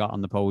he would have got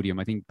on the podium.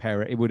 I think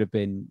it would have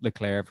been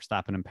Leclerc,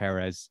 Verstappen, and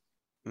Perez.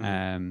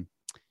 But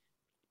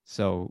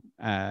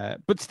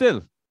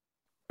still,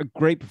 a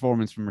great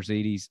performance from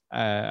Mercedes.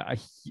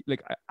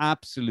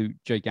 Absolute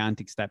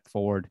gigantic step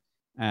forward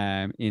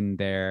in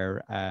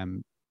their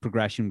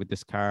progression with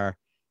this car.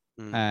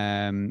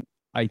 Mm.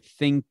 I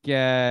think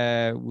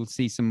we'll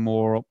see some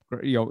more,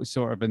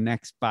 sort of a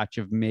next batch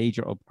of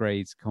major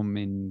upgrades come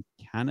in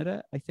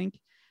Canada, I think.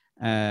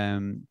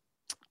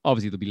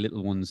 Obviously, there'll be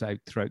little ones out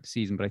throughout the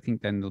season, but I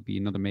think then there'll be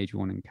another major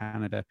one in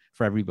Canada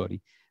for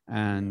everybody.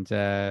 And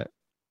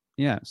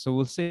yeah, so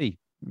we'll see.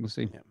 We'll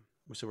see. Yeah.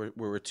 So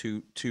we're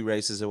two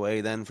races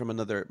away then from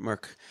another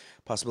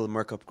possible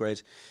Merc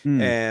upgrade.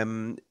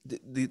 The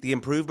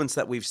improvements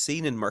that we've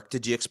seen in Merc,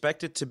 did you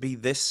expect it to be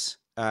this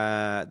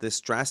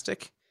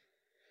drastic?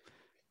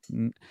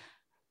 No.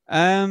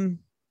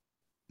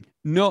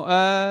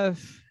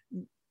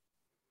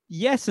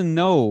 Yes and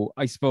no,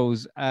 I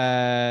suppose.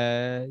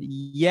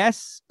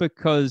 Yes,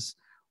 because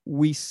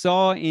we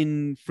saw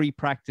in free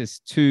practice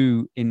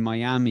 2 in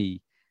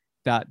Miami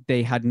that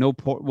they had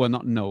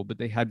but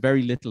they had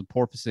very little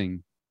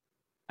porpoising.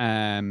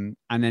 And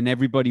then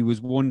everybody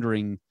was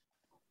wondering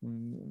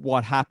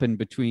what happened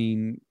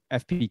between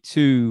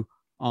FP2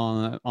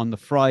 on the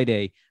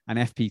Friday and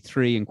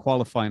FP3 and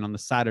qualifying on the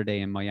Saturday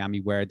in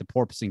Miami, where the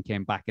porpoising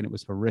came back and it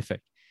was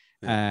horrific.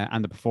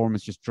 And the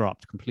performance just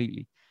dropped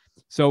completely.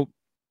 So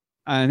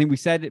I think we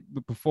said it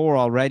before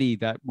already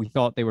that we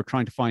thought they were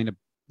trying to find a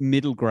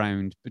middle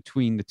ground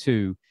between the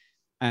two.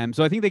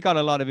 So I think they got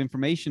a lot of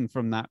information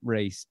from that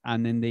race,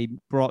 and then they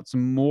brought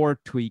some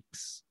more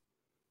tweaks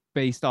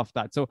based off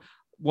that. So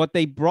what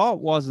they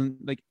brought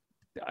wasn't like,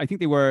 I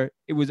think it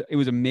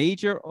was a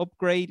major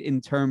upgrade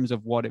in terms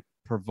of what it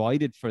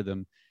provided for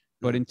them,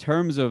 but in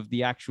terms of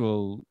the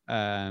actual,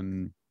 I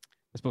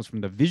suppose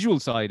from the visual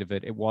side of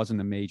it, it wasn't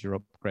a major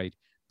upgrade,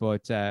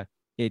 but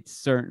it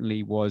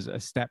certainly was a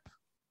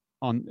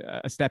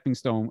stepping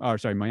stone. Or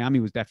sorry, Miami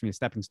was definitely a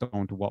stepping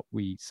stone to what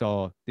we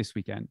saw this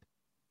weekend.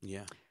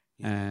 Yeah.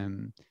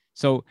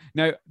 So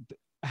now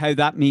how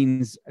that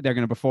means they're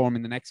going to perform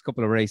in the next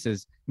couple of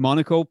races.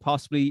 Monaco,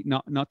 possibly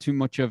not too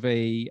much of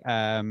a,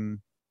 I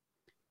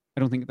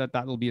don't think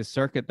that'll be a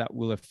circuit that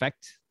will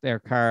affect their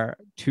car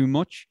too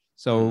much.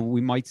 So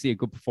we might see a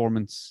good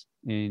performance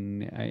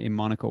in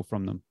Monaco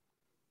from them.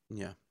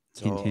 Yeah.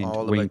 So hint,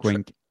 hint, wink,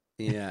 wink.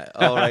 Yeah.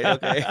 All right.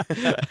 Okay.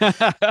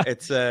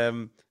 It's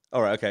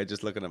all right. Okay.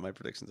 Just looking at my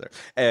predictions there.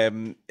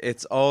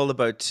 It's all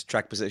about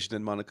track position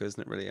in Monaco, isn't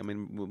it? Really. I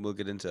mean, we'll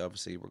get into.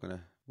 Obviously,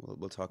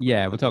 we'll talk.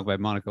 Yeah, we'll talk about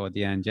Monaco at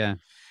the end. Yeah.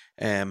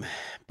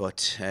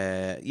 But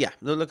yeah,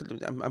 no, look,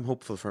 I'm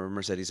hopeful for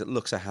Mercedes. It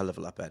looks a hell of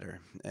a lot better.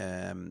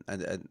 And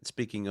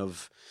speaking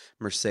of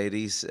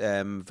Mercedes,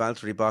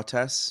 Valtteri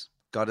Bottas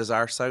got his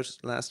arse out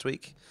last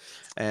week.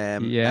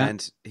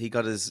 And he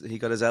got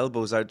his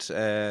elbows out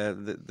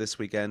this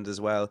weekend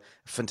as well.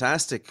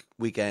 Fantastic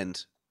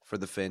weekend for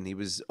the Finn. He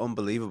was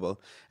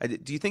unbelievable.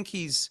 Do you think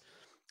he's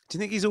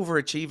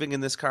overachieving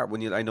in this car?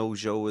 I know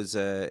Zhou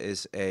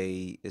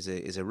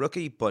is a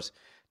rookie, but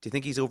do you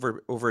think he's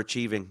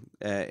overachieving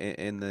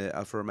in the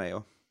Alfa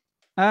Romeo?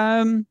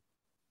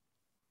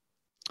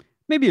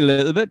 Maybe a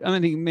little bit. I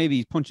think maybe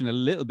he's punching a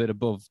little bit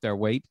above their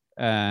weight.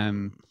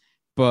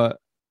 But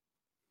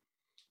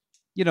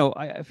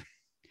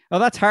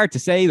that's hard to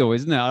say, though,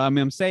 isn't it? I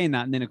mean, I'm saying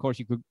that, and then of course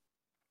you could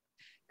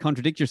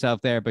contradict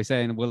yourself there by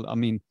saying, well, I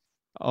mean,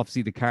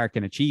 obviously the car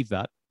can achieve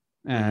that.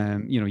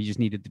 You just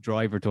needed the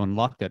driver to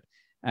unlock it.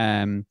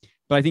 But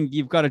I think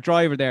you've got a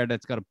driver there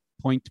that's got a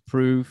point to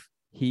prove.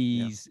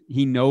 He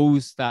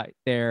knows that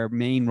their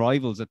main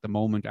rivals at the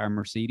moment are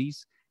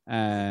Mercedes.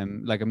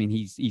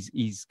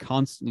 He's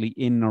constantly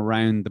in and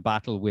around the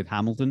battle with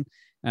Hamilton,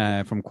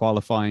 from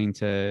qualifying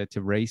to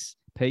race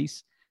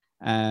pace.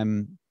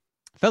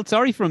 Felt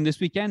sorry for him this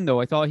weekend, though.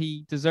 I thought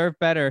he deserved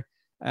better.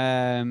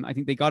 I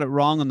think they got it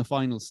wrong on the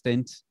final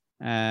stint.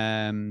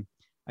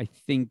 I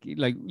think,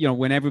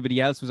 when everybody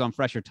else was on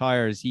fresher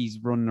tires, he's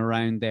running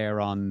around there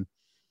on,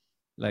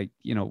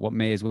 what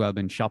may as well have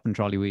been shopping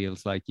trolley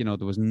wheels. There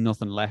was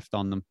nothing left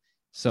on them.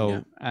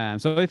 So,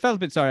 so I felt a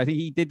bit sorry. I think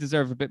he did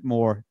deserve a bit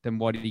more than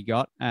what he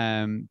got.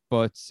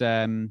 But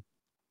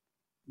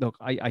look,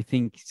 I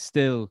think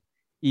still,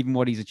 even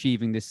what he's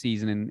achieving this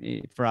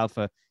season for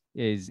Alpha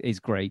is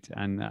great,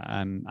 and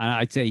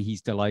I'd say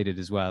he's delighted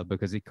as well,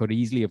 because it could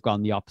easily have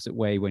gone the opposite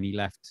way when he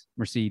left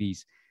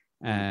Mercedes.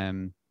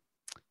 But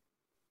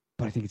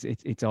I think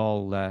it's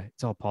all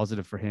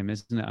positive for him,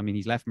 isn't it? I mean,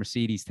 he's left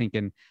Mercedes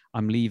thinking,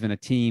 I'm leaving a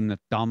team that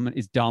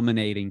is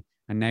dominating,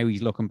 and now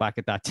he's looking back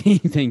at that team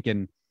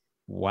thinking,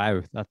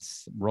 wow,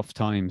 that's rough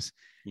times.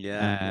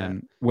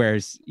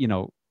 Whereas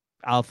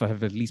Alpha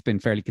have at least been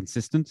fairly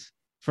consistent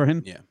for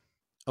him. Yeah.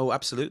 Oh,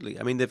 absolutely.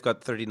 I mean, they've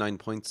got 39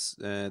 points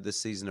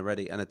this season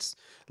already, and it's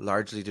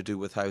largely to do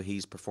with how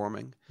he's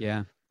performing.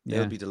 Yeah.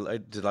 They'll be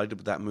delighted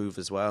with that move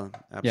as well.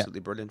 Absolutely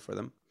brilliant for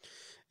them.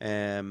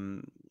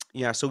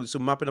 So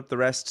mopping up the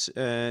rest,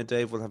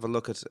 Dave, we'll have a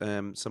look at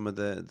some of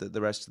the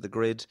rest of the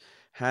grid.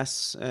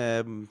 Haas,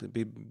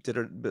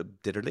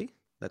 Ditterly.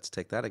 Let's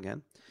take that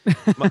again.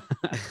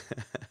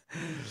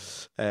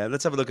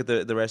 Let's have a look at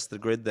the rest of the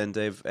grid then,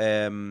 Dave.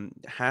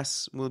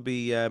 Haas will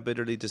be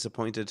bitterly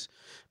disappointed.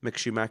 Mick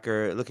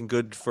Schumacher looking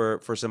good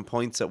for some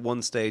points at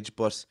one stage,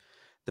 but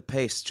the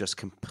pace just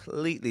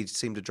completely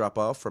seemed to drop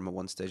off from at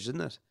one stage,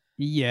 didn't it?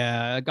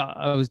 Yeah,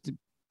 I was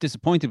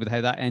disappointed with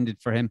how that ended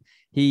for him.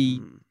 He,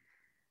 Mm.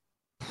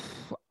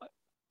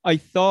 I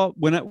thought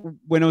when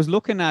I was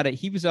looking at it,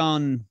 he was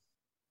on.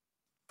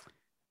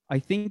 I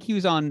think he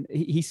was on.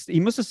 He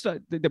must have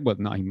started. Well,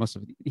 no, he must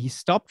have. He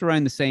stopped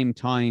around the same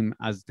time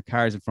as the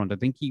cars in front. I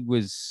think he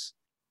was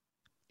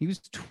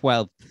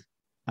 12th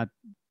at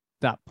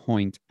that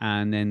point,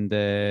 and then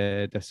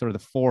the sort of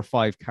the 4 or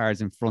 5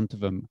 cars in front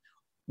of him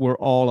were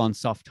all on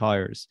soft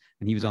tires,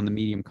 and he was on the Mm.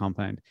 medium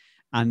compound,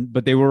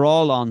 but they were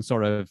all on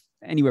sort of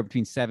anywhere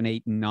between 7,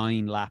 8, and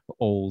 9 lap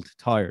old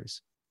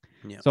tires.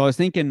 Yeah. So I was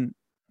thinking,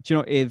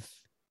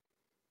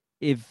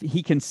 if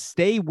he can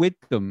stay with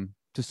them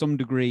to some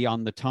degree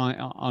on the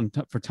time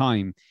for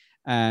time,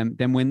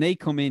 then when they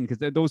come in, because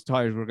those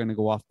tires were going to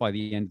go off by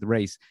the end of the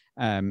race.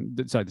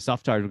 The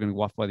soft tires were going to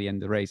go off by the end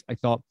of the race. I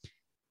thought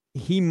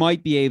he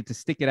might be able to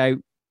stick it out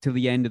till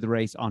the end of the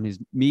race on his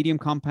medium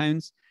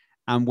compounds,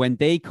 and when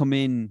they come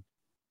in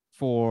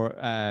for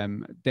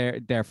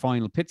their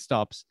final pit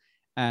stops,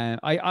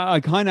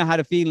 I kind of had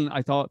a feeling.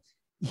 I thought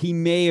he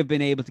may have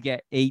been able to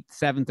get 8th,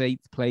 7th,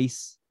 8th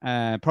place.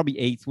 Probably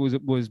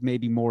 8th was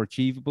maybe more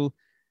achievable,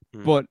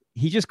 but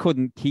he just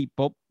couldn't keep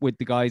up with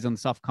the guys on the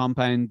soft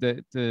compound.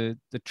 The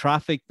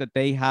traffic that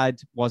they had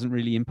wasn't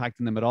really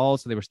impacting them at all,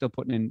 so they were still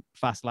putting in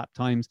fast lap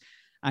times,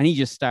 and he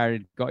just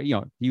started.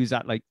 He was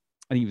at like,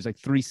 I think he was like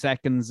 3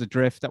 seconds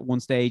adrift at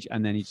one stage,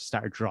 and then he just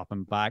started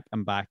dropping back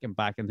and back and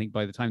back. And I think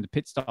by the time the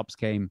pit stops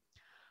came,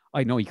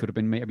 I know he could have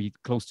been maybe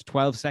close to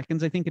 12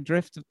 seconds, I think,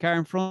 adrift of the car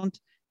in front.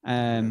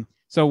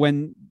 So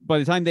by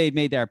the time they had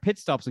made their pit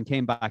stops and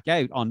came back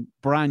out on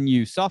brand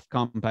new soft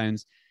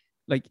compounds,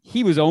 like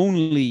he was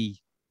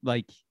only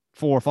like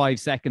 4 or 5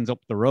 seconds up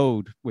the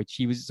road, which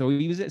he was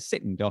a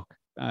sitting duck.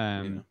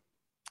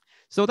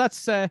 So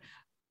that's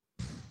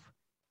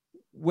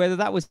whether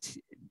that was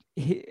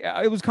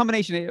it was a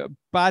combination of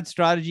bad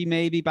strategy,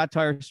 maybe bad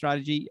tire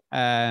strategy,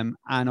 and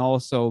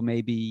also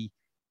maybe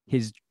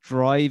his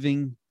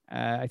driving.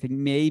 I think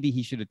maybe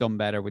he should have done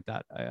better with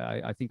that.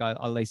 I think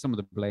I'll lay some of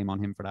the blame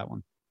on him for that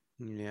one.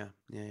 Yeah.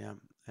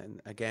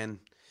 And again,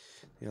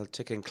 the old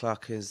ticking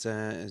clock is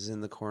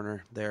in the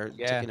corner there,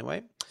 ticking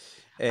away.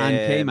 And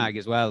K-Mag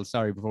as well.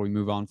 Sorry, before we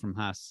move on from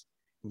Haas,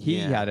 he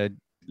had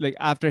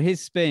after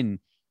his spin,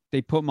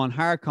 they put him on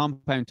hard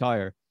compound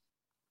tire,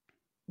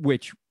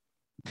 which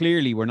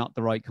clearly were not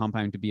the right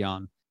compound to be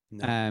on.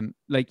 No.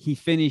 He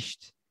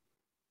finished.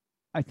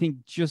 I think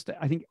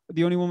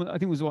the only one. I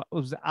think was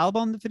it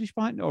Albon that finished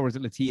behind, or was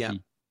it Latifi? Yeah.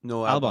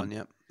 No,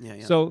 Albon.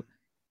 Yeah. So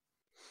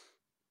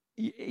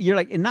you're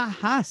like in that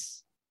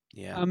Haas.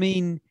 Yeah. I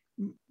mean,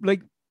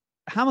 like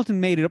Hamilton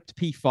made it up to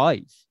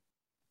P5.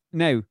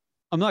 Now,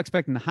 I'm not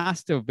expecting the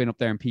Haas to have been up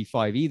there in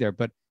P5 either,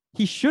 but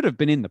he should have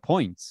been in the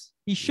points.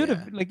 He should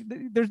have,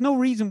 there's no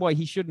reason why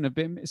he shouldn't have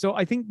been. So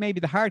I think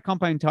maybe the hard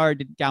compound tire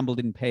gamble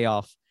didn't pay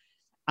off.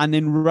 And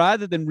then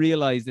rather than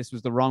realize this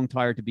was the wrong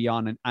tire to be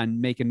on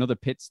and make another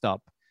pit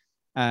stop,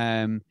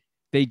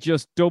 they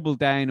just doubled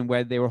down, and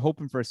whether they were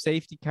hoping for a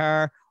safety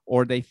car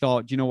or they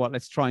thought, you know what,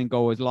 let's try and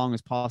go as long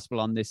as possible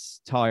on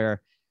this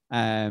tire,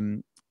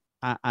 and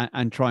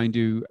try and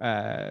do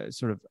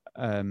sort of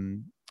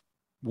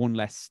one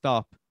less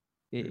stop.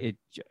 It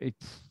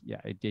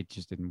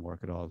just didn't work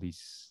at all.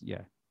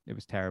 It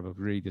was terrible.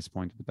 Really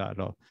disappointed with that at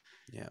all.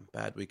 Yeah,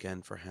 bad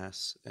weekend for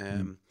Haas.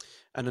 And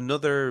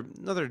another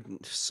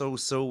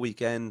so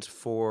weekend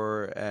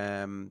for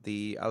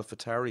the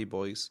AlphaTauri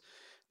boys.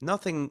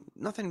 Nothing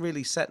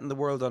really setting the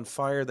world on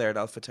fire there at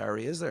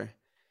AlphaTauri, is there?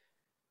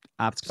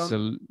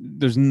 Absolutely,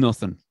 there's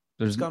nothing.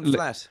 It's gone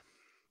flat.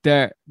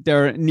 They're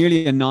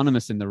nearly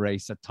anonymous in the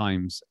race at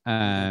times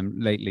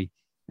lately.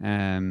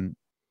 Other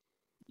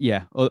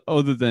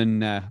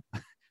than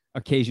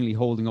occasionally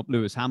holding up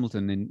Lewis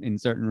Hamilton in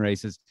certain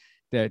races,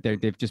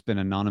 they've just been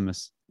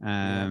anonymous.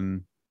 I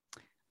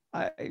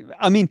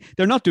mean,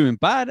 they're not doing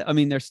bad. I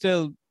mean, they're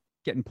still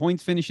getting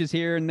points finishes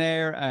here and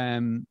there.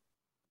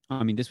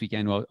 I mean, this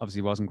weekend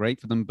obviously wasn't great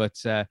for them, but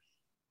that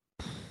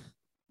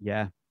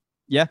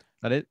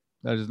it.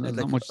 There's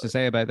not much to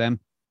say about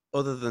them.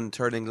 Other than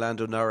turning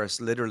Lando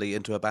Norris literally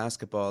into a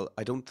basketball,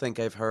 I don't think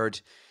I've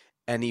heard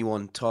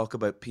anyone talk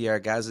about Pierre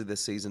Gasly this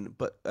season.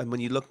 And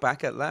when you look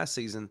back at last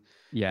season,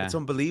 it's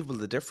unbelievable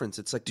the difference.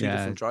 It's like two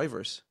different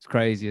drivers. It's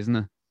crazy, isn't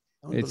it?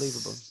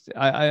 Unbelievable.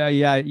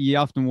 You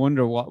often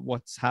wonder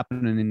what's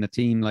happening in the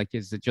team. Like,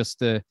 is it just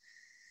the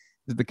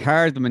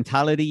car, the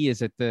mentality?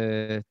 Is it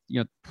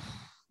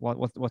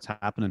what's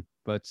happening?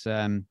 But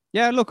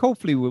look,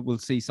 hopefully we'll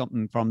see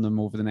something from them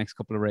over the next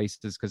couple of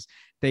races, because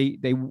they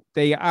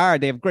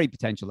have great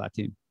potential, that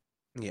team.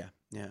 Yeah,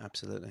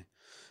 absolutely.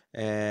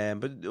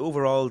 But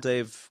overall,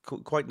 Dave,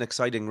 quite an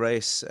exciting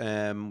race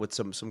with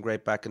some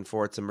great back and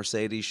forths, and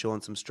Mercedes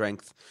showing some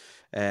strength,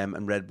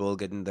 and Red Bull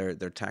getting their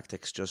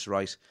tactics just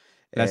right.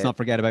 Let's not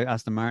forget about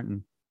Aston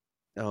Martin.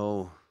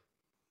 Oh,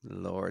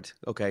 Lord.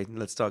 Okay,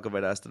 let's talk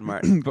about Aston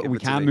Martin. But we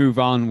can't move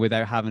on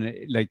without having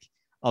it. Like,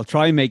 I'll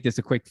try and make this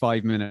a quick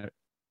 5 minute.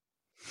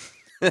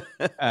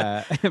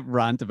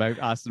 rant about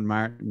Aston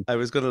Martin. I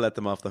was going to let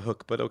them off the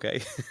hook, but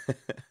okay.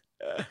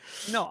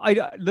 No,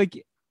 I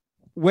like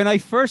when I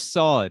first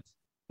saw it,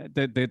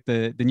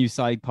 the new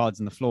side pods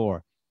on the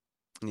floor.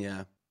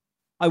 Yeah.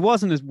 I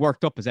wasn't as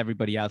worked up as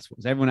everybody else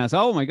was. Everyone else,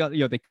 oh my God,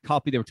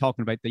 they were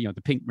talking about the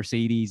pink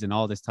Mercedes and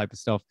all this type of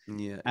stuff.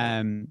 Yeah.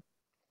 And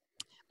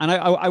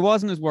I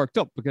wasn't as worked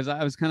up because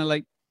I was kind of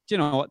like, you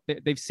know what,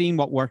 they've seen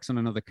what works on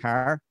another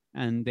car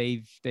and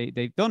they've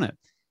done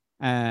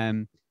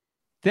it.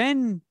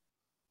 Then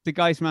the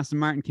guys from Aston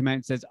Martin came out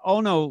and says, oh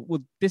no,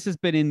 well, this has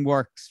been in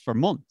works for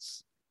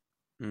months.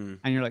 And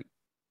you're like,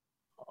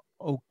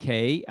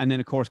 okay. And then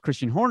of course,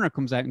 Christian Horner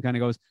comes out and kind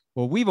of goes,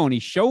 well, we've only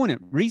shown it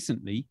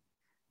recently.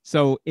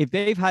 So if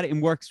they've had it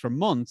in works for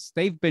months,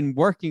 they've been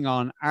working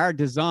on our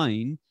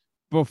design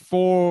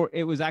before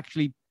it was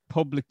actually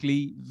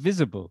publicly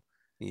visible.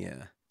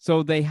 Yeah.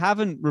 So they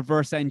haven't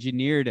reverse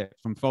engineered it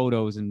from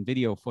photos and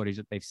video footage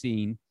that they've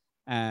seen.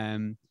 Now,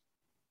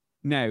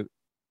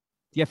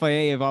 the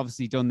FIA have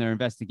obviously done their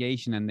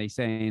investigation and they're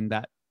saying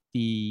that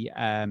the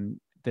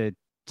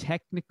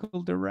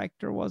technical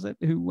director, was it,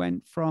 who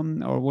went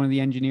from, or one of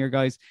the engineer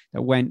guys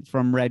that went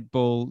from Red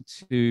Bull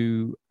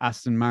to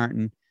Aston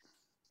Martin,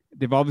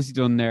 they've obviously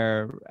done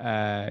their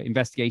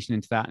investigation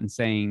into that and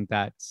saying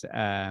that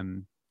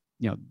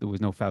there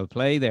was no foul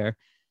play there.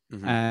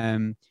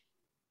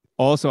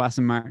 Also,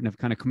 Aston Martin have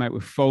kind of come out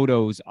with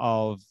photos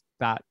of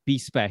that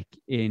B-spec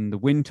in the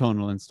wind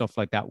tunnel and stuff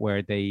like that,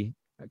 where they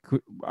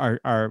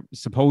are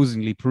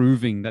supposedly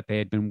proving that they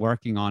had been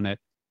working on it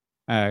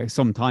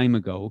some time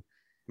ago.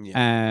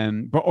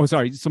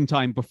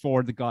 Sometime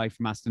before the guy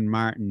from Aston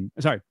Martin,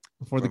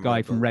 before the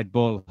guy from Red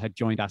Bull had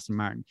joined Aston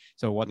Martin.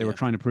 So what they were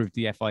trying to prove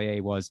to the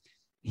FIA was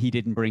he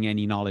didn't bring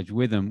any knowledge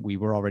with him. We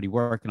were already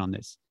working on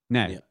this.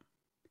 Now,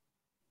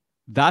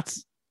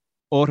 that's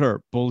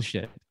utter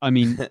bullshit. I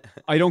mean,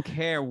 I don't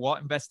care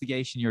what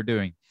investigation you're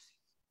doing.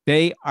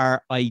 They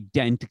are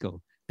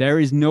identical. There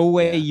is no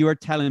way you're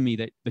telling me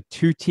that the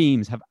two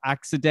teams have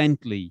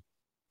accidentally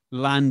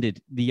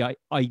landed the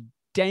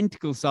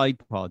identical side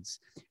pods.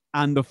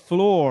 And the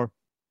floor,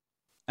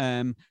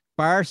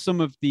 bar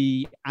some of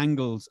the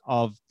angles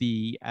of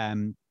the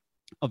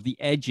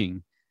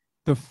edging,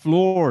 the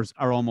floors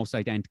are almost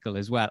identical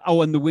as well.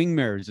 Oh, and the wing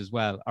mirrors as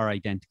well are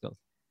identical.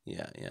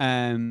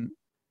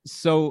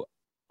 So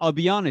I'll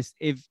be honest,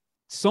 if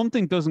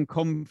something doesn't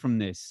come from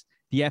this,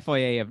 the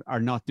FIA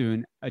are not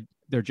doing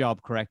their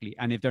job correctly.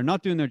 And if they're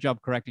not doing their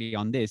job correctly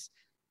on this,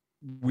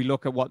 we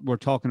look at what we're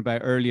talking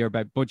about earlier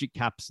about budget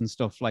caps and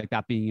stuff like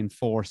that being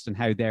enforced and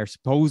how they're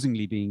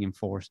supposedly being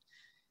enforced.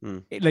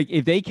 Like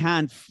if they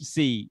can't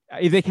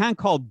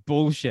call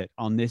bullshit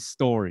on this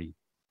story,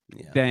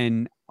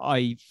 then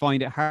I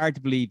find it hard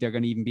to believe they're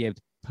going to even be able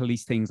to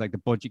police things like the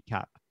budget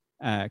cap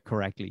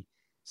correctly.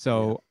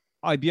 So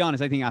I'll be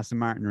honest, I think Aston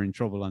Martin are in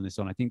trouble on this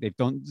one. I think they've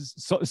done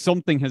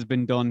something has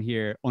been done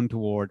here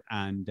untoward,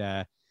 and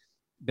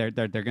they're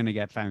going to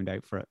get found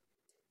out for it.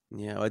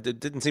 Yeah, it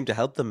didn't seem to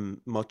help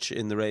them much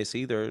in the race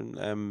either.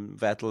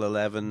 Vettel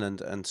 11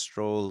 and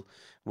Stroll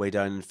way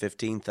down in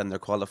 15th, and their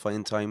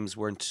qualifying times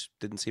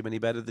didn't seem any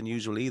better than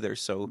usual either.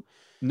 So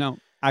no,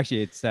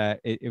 actually,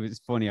 it was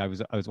funny. I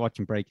was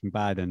watching Breaking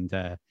Bad, and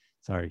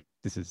sorry,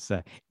 this is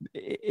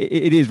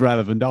it is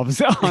relevant.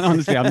 Obviously,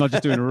 honestly, I'm not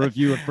just doing a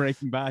review of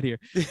Breaking Bad here.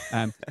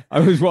 I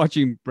was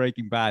watching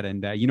Breaking Bad,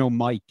 and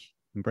Mike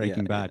in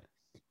Breaking Bad.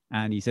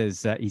 And he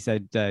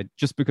said,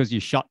 just because you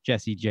shot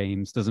Jesse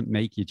James doesn't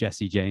make you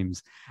Jesse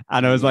James.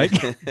 And I was like,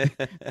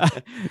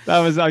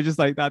 I was just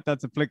like,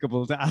 that's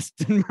applicable to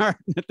Aston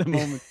Martin at the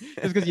moment.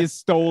 Just because you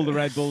stole the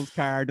Red Bull's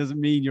car doesn't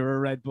mean you're a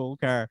Red Bull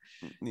car.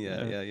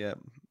 Yeah.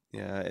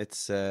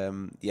 It's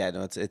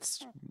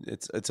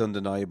it's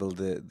undeniable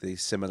the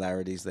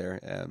similarities there.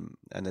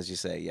 And as you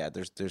say,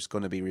 there's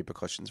going to be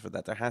repercussions for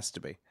that. There has to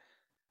be.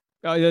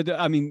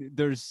 I mean,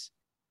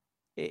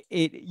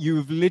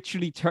 you've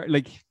literally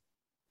turned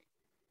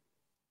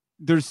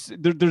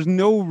there's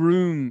no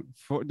room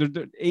for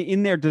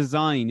in their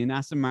design, in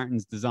Aston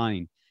Martin's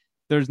design.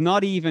 There's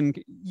not even,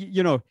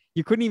 you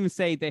couldn't even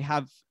say they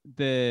have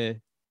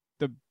the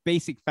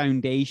basic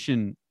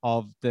foundation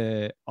of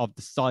the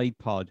side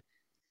pod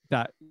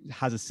that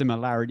has a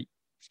similarity,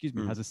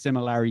 has a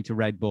similarity to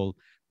Red Bull,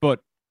 but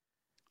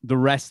the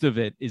rest of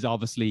it is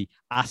obviously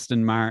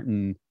Aston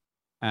Martin,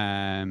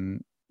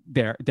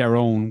 their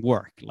own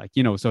work,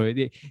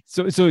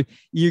 so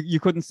you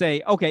couldn't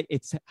say, okay,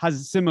 it has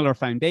a similar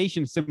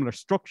foundation, similar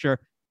structure,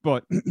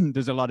 but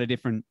there's a lot of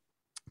different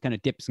kind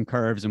of dips and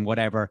curves and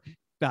whatever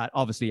that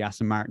obviously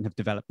Aston Martin have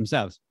developed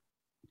themselves.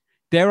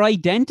 They're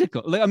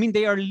identical. I mean,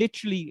 they are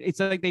literally,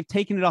 it's like they've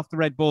taken it off the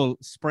Red Bull,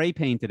 spray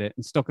painted it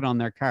and stuck it on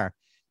their car.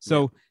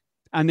 So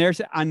and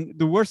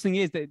the worst thing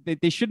is that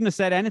they shouldn't have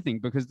said anything,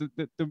 because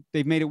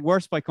they've made it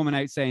worse by coming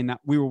out saying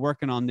that we were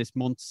working on this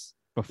months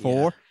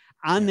before.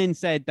 And then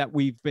said that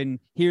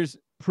here's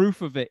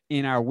proof of it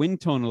in our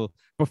wind tunnel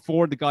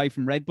before the guy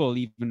from Red Bull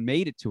even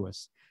made it to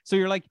us. So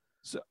you're like,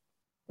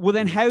 well,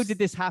 then how did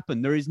this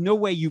happen? There is no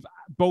way you've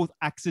both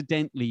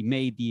accidentally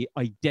made the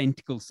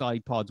identical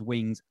side pods,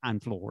 wings,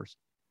 and floors.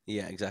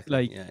 Yeah, exactly.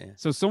 Like, Yeah, yeah.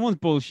 so someone's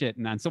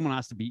bullshitting, and someone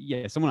has to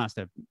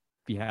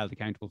be held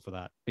accountable for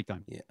that big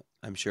time. Yeah,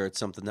 I'm sure it's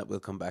something that we'll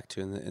come back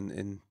to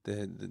in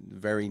the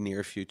very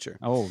near future.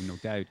 Oh, no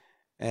doubt.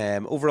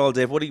 Overall,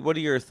 Dave, what are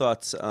your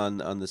thoughts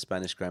on the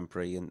Spanish Grand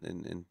Prix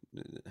and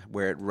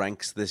where it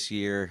ranks this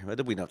year? Well,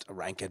 we not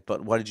rank it,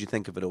 but what did you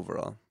think of it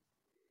overall?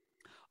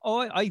 Oh,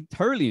 I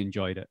thoroughly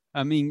enjoyed it.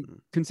 I mean,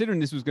 Mm.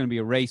 considering this was going to be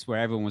a race where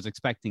everyone was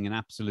expecting an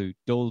absolute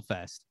dull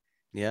fest,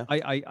 Yeah,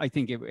 I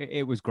think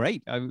it was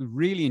great. I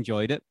really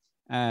enjoyed it.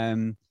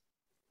 Um,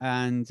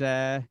 and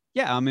yeah,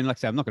 I mean, like I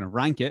said, I'm not going to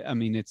rank it. I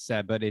mean, it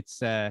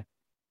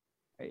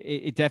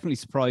definitely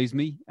surprised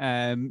me.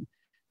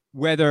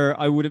 Whether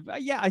I would have,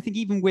 yeah, I think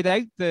even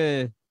without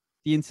the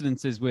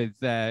incidences with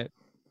the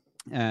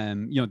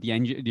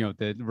engine,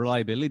 the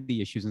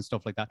reliability issues and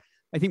stuff like that,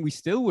 I think we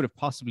still would have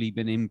possibly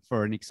been in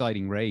for an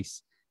exciting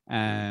race.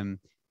 mm.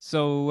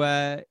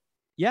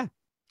 Yeah,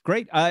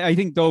 great. I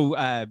think though,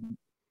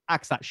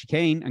 axe that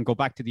chicane and go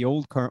back to the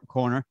old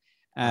corner.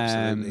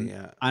 Absolutely.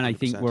 Yeah, And I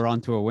think 100%. we're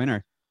on to a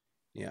winner.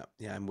 Yeah,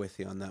 yeah, I'm with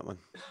you on that one.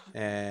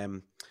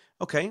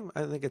 Okay,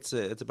 I think it's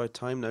about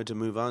time now to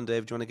move on.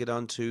 Dave, do you want to get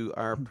on to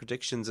our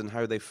predictions and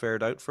how they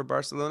fared out for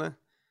Barcelona?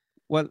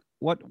 Well,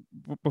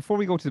 before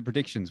we go to the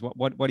predictions,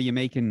 what are you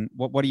making?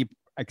 What are you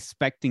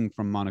expecting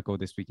from Monaco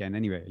this weekend?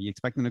 Anyway, are you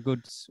expecting a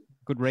good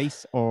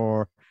race,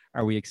 or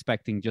are we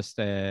expecting just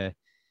a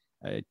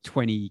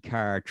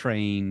 20-car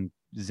train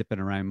zipping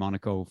around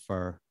Monaco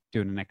for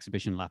doing an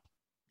exhibition lap?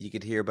 You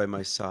could hear by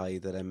my sigh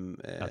that I'm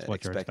That's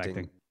what you're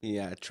expecting.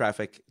 Yeah,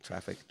 traffic.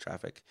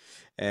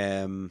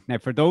 Now,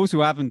 for those who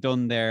haven't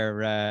done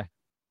their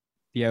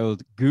the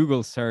old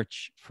Google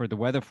search for the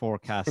weather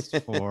forecast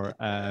for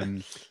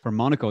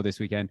Monaco this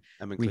weekend,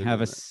 we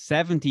have a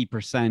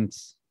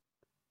 70%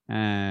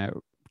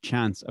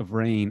 chance of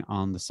rain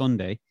on the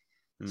Sunday.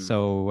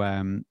 So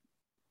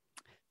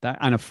that,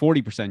 and a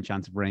 40%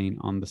 chance of rain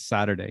on the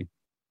Saturday.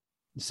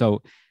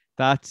 So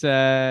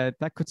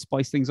that could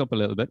spice things up a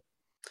little bit.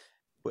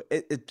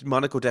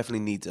 Monaco definitely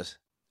needs it.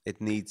 It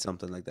needs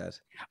something like that.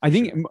 I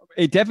think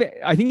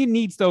it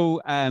needs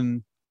though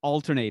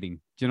alternating.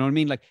 Do you know what I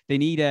mean? Like they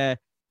need a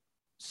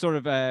sort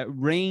of a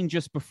rain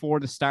just before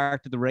the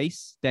start of the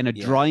race, then a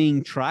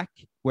drying track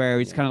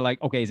where it's kind of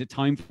like, okay, is it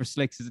time for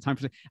slicks? Is it time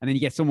for slicks? And then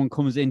you get someone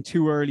comes in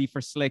too early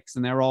for slicks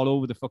and they're all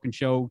over the fucking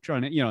show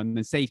trying to, and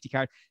the safety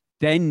car.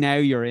 Then now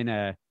you're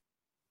in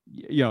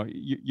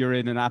you're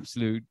in an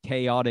absolute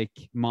chaotic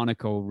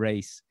Monaco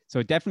race. So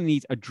it definitely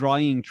needs a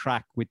drying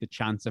track with the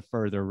chance of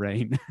further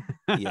rain.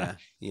 That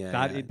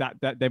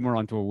then we're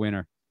on to a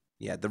winner.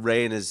 Yeah, the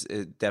rain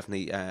it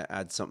definitely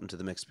adds something to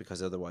the mix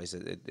because otherwise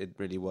it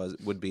really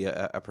would be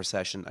a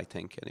procession, I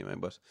think, anyway.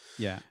 But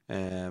yeah.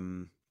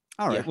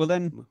 All right. Well,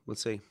 then we'll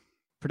see.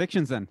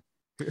 Predictions then.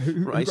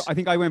 Right. I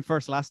think I went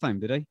first last time.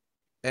 Did I?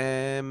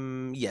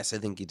 Yes, I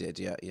think you did.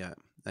 Yeah.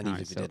 And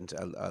even if you didn't,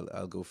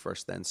 I'll go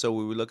first then. So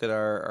we will look at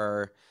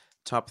our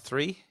top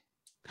three.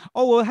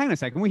 Oh well, hang on a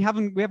second. We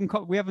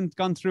haven't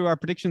gone through our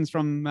predictions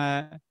from.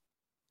 Barcelona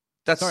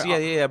top three. I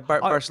am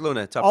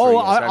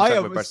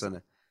about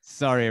Barcelona.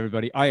 Sorry,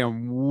 everybody. I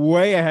am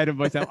way ahead of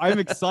myself. I'm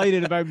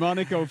excited about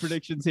Monaco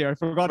predictions here. I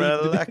forgot.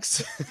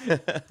 Relax.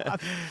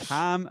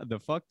 Calm the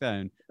fuck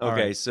down.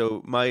 Okay, right.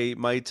 So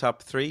my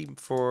top three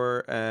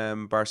for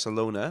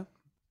Barcelona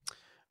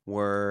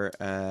were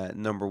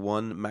number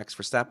 1, Max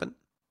Verstappen.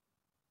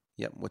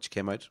 Yeah, which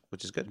came out,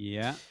 which is good.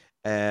 Yeah.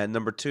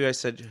 Number 2, I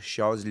said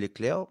Charles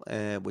Leclerc,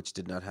 which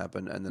did not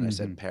happen, and then I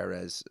said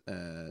Perez,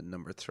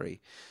 number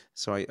 3.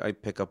 So I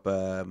pick up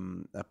a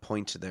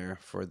point there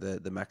for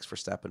the Max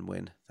Verstappen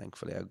win.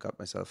 Thankfully, I got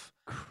myself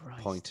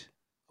a point.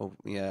 Oh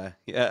yeah.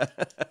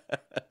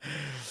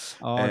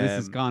 Oh, this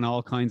has gone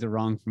all kinds of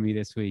wrong for me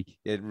this week.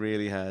 It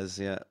really has,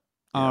 yeah.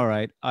 All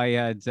right, I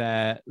had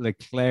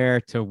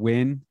Leclerc to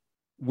win,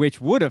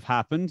 which would have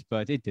happened,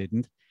 but it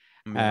didn't.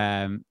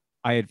 Yeah.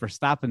 I had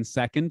Verstappen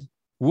second.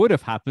 Would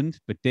have happened,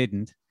 but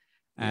didn't.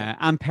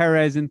 And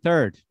Perez in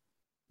third.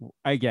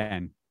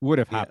 Again, would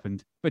have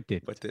happened, but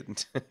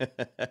didn't.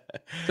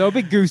 So a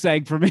big goose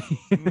egg for me.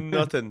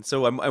 Nothing.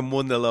 So I'm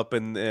 1-0 up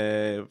in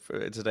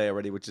today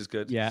already, which is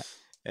good. Yeah.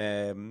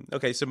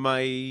 Okay, so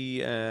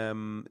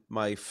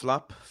my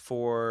flop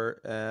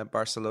for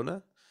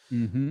Barcelona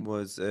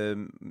was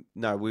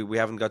no, we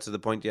haven't got to the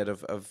point yet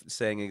of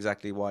saying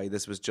exactly why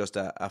this was just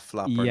a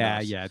flop. Or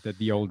not.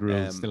 The old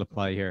rules still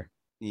apply here.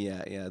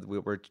 Yeah,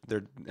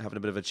 they're having a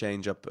bit of a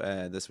change up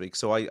this week.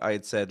 So I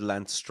had said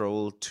Lance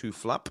Stroll to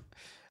flop,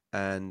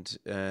 and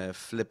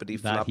flippity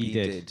floppy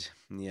did.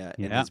 Yeah,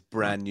 in his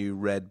brand new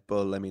Red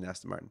Bull. I mean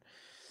Aston Martin.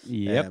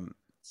 Yep.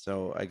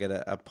 So I get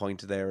a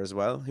point there as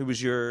well. Who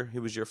was your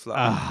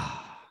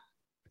flop?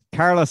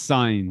 Carlos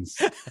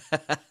Sainz.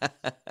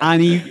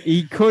 And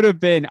he could have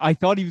been. I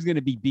thought he was going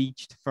to be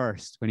beached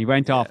first when he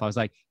went off. I was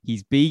like,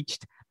 he's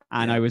beached.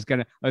 And I was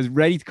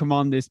ready to come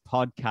on this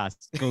podcast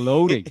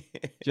gloating.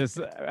 Just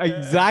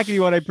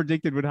exactly what I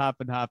predicted would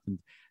happen happened.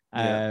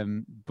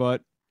 But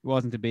it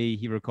wasn't to be.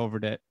 He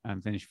recovered it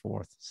and finished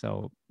fourth.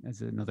 So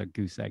that's another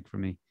goose egg for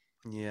me.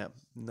 Yeah,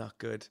 not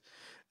good.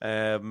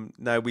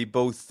 Now we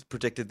both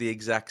predicted the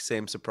exact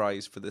same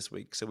surprise for this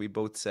week, so we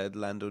both said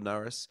Lando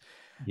Norris.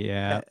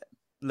 Yeah,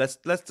 Let's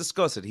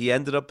discuss it. He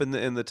ended up in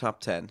the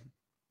top 10,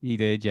 he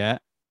did. Yeah,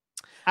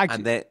 and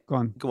actually, then go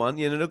on. go on.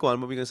 Yeah, no, go on.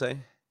 What were you gonna say?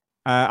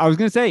 I was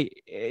going to say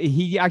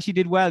he actually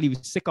did well. He was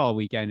sick all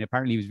weekend.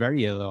 Apparently, he was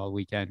very ill all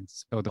weekend.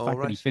 So the All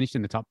fact that he right. finished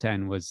in the top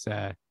 10 was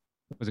a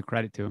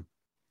credit to him.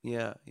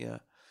 Yeah, yeah.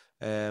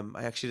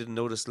 I actually didn't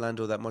notice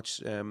Lando that much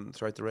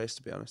throughout the race,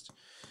 to be honest.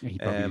 He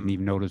probably didn't Um,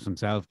 even notice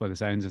himself by the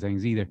sounds of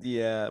things either.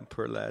 yeah,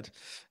 poor lad.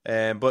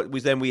 But we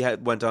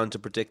went on to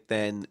predict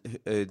then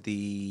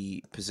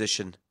the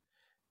position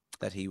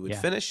that he would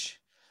Yeah. finish.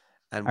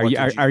 And Are what you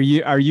did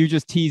you? are you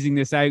just teasing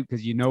this out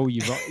because you know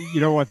you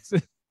know what's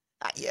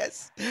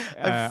Yes,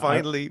 I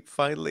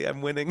finally,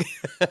 I'm winning.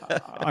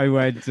 I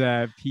went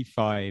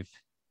P5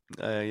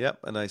 Yep,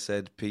 and I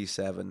said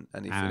P7,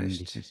 and he and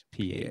finished it's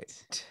P8.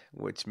 P8,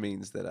 which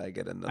means that I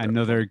get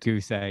Another point.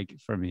 goose egg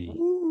for me.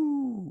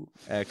 Woo!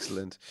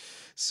 Excellent.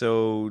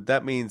 So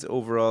that means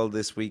overall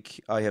this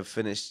week I have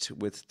finished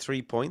with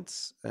 3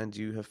 points, and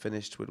you have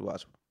finished with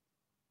what?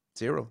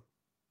 0.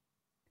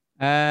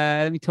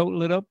 Let me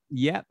total it up.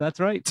 Yeah, that's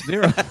right.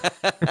 0.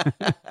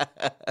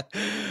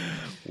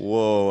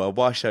 Whoa, a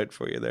washout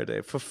for you there,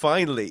 Dave. For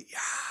finally,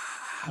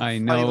 I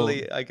know.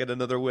 finally, I get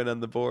another win on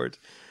the board.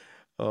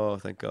 Oh,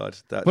 thank God.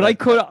 But I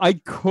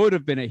could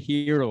have been a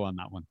hero on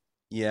that one.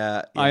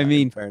 Yeah, I in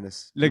mean,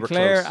 fairness, you were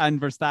Leclerc close.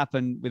 and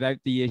Verstappen without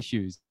the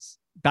issues,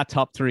 that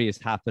top 3 is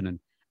happening.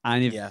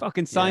 And if Yeah,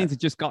 fucking yeah. Sainz had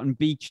just gotten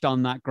beached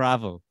on that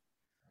gravel,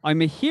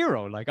 I'm a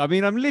hero. Like, I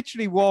mean, I'm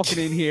literally walking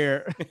in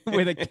here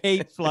with a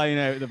cape flying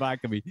out the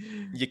back of me.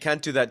 You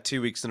can't do that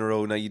 2 weeks in a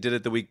row. Now, you did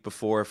it the week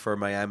before for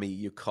Miami.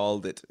 You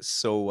called it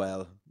so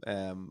well.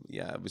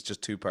 Yeah, it was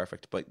just too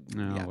perfect. But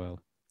Oh, yeah, well.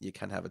 you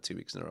can't have it 2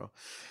 weeks in a row.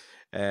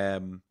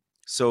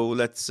 So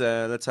let's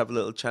have a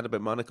little chat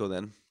about Monaco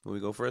then. Will we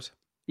go for it?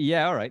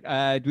 Yeah, all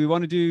right. Do we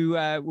want to do,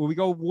 will we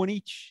go one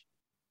each?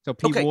 So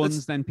Okay,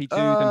 P1s, then P2,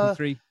 then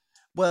P3?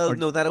 Well, Or,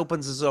 no, that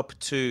opens us up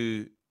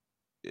uh,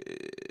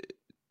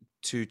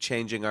 to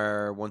changing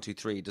our 1, 2,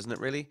 3, doesn't it?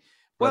 Really?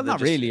 well, Rather than not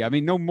just really. I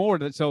mean, no more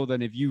so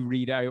than if you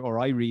read out or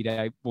I read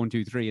out 1,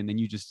 2, 3, and then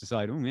you just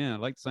decide, oh, yeah, I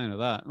like the sound of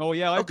that. Oh,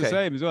 yeah, I have the okay,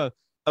 same as well.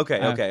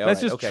 okay, all Let's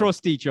right, just okay.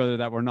 trust each other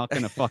that we're not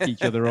going to fuck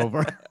each other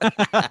over.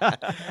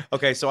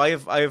 Okay, so I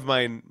have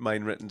mine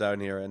written down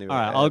here anyway. All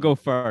right, I'll go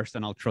first,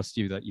 and I'll trust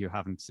you that you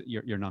haven't.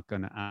 You're not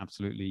going to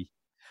absolutely.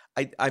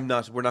 I'm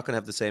not. We're not going to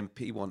have the same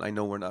P1. I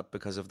know we're not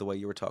because of the way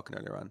you were talking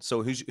earlier on.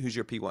 So who's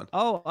your P1?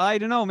 Oh, I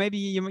don't know. Maybe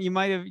you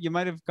might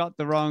have got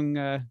the wrong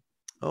Oh, end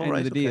of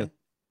right, the deal.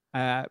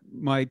 okay.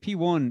 My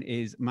P1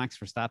 is Max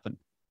Verstappen.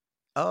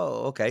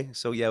 Oh, okay.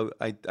 So yeah,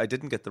 I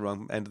didn't get the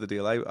wrong end of the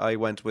deal. I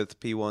went with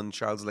P1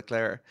 Charles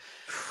Leclerc,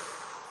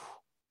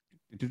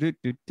 All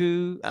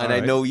and I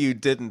right. know you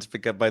didn't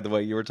because by the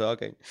way you were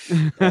talking.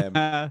 So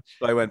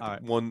I went All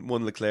right.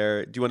 one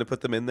Leclerc. Do you want to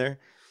put them in there?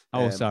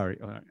 Oh, Um, sorry.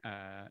 All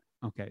right.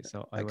 Okay,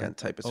 so I I can't went.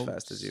 type as Oh,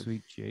 fast as you.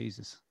 sweet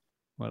Jesus!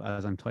 Well,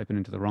 as I'm typing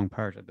into the wrong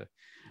part of the.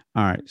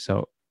 All right,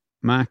 so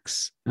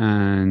Max,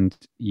 and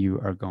you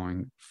are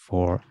going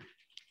for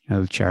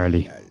El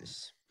Charlie.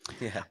 Yes.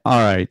 Yeah. All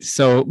right,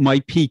 so my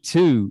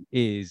P2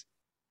 is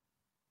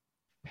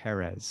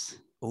Perez.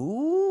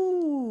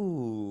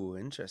 Ooh,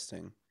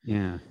 interesting.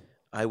 Yeah.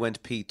 I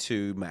went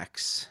P2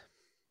 Max.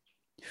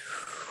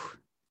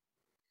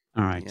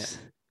 All right.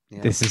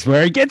 Yeah. This is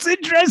where it gets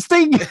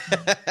interesting.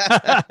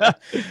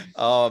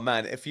 Oh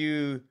man, if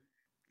you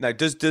now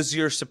does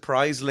your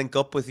surprise link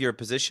up with your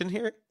position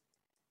here?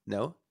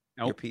 No?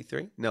 Your Nope.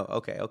 P3? No.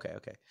 Okay. All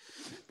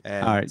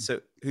right.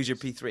 So who's your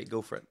P3?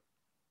 Go for it.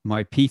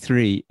 My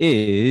P3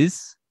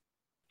 is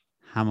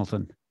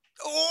Hamilton.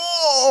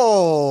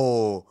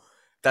 Oh,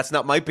 that's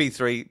not my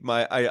P3.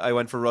 I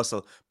went for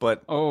Russell,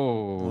 but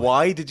Oh.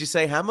 why did you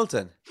say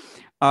Hamilton?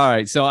 All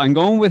right. So I'm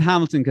going with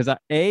Hamilton because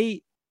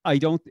I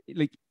don't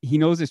like he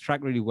knows this track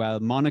really well.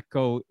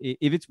 Monaco,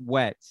 if it's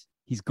wet,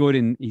 he's good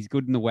in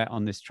the wet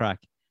on this track.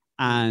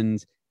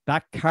 And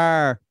that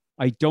car,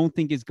 I don't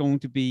think is going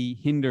to be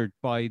hindered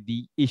by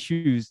the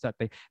issues that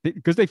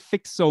because they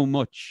fix so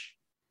much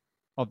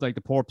of like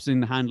the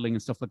porpoising handling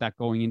and stuff like that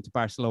going into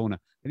Barcelona.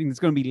 I think there's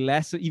going to be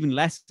even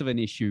less of an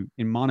issue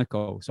in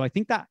Monaco. So I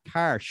think that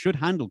car should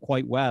handle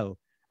quite well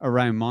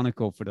around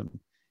Monaco for them.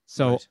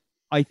 So Right.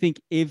 I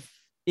think if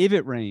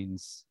it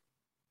rains,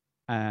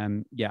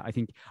 yeah, I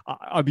think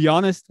I'll be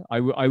honest. I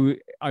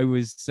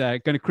was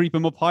going to creep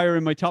him up higher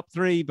in my top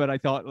 3, but I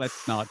thought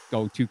let's not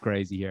go too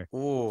crazy here.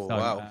 Oh, So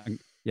wow. I'm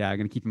going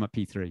to keep him at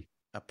P3.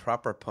 A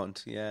proper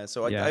punt, yeah.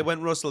 So Yeah. I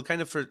went Russell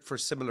kind of for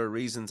similar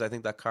reasons. I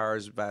think that car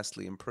is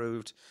vastly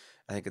improved.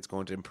 I think it's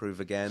going to improve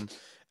again.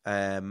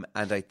 And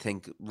I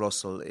think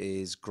Russell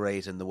is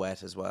great in the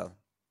wet as well.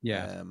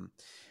 Yeah.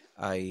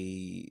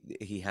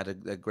 He had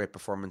a great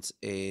performance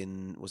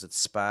in, was it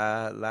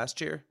Spa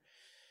last year?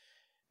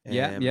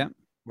 Yeah.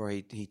 Where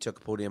he took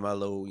a podium,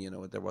 although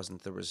there was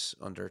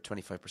under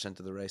 25%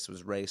 of the race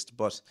was raced.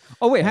 But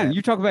Oh wait, hang on.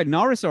 You talk about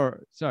Norris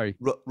or sorry?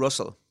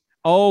 Russell.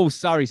 Oh,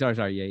 sorry.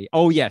 Yeah.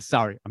 Oh, yes.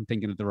 Sorry, I'm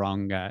thinking of the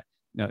wrong.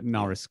 No,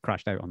 Norris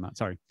crashed out on that.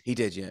 Sorry. He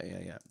did,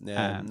 yeah.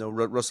 No,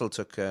 Russell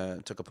took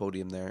a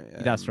podium there.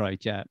 That's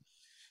right, yeah.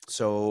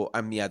 So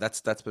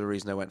that's the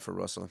reason I went for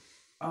Russell.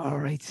 All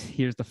right,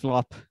 here's the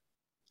flop.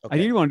 Okay. I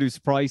didn't want to do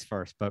surprise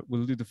first, but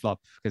we'll do the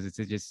flop because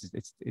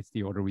it's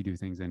the order we do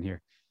things in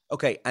here.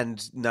 Okay,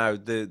 and now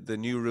the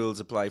new rules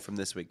apply from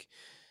this week.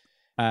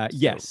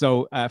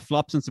 So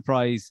flops and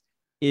surprise.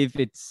 If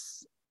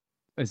it's,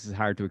 this is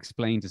hard to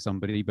explain to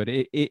somebody, but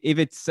if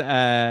it's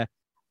a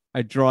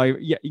drive,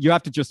 you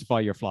have to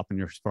justify your flop and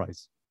your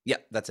surprise. Yeah,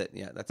 that's it.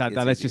 Yeah,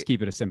 let's just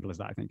keep it as simple as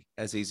that. I think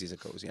as easy as it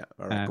goes. Yeah.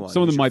 All right, go on,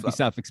 some of them might be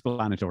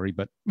self-explanatory,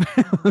 but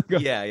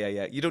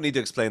yeah. You don't need to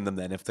explain them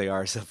then if they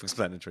are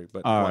self-explanatory.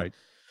 But all right,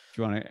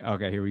 do you want to?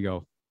 Okay, here we go.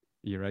 Are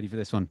you ready for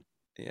this one?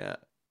 Yeah.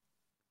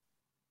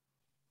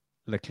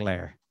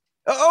 Leclerc.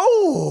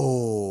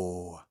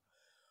 Oh,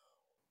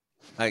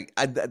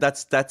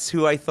 that's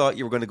who I thought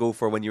you were going to go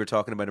for when you were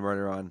talking about him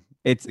earlier on.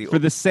 It's for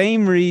the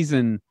same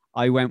reason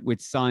I went with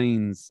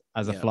Sainz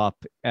as a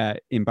flop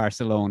in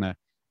Barcelona.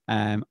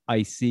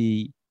 I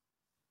see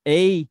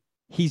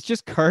he's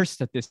just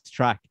cursed at this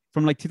track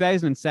from like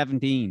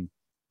 2017.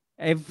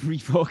 Every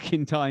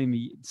fucking time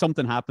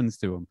something happens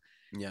to him.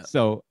 Yeah.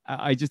 So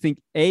I just think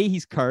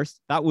he's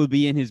cursed. That will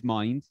be in his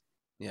mind.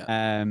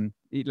 Yeah.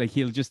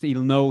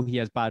 He'll know he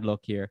has bad luck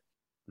here.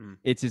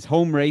 It's his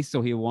home race,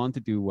 so he'll want to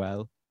do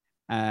well.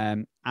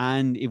 And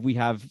if we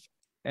have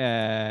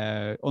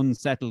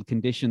unsettled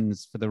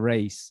conditions for the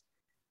race,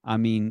 I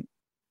mean,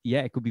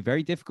 it could be a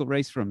very difficult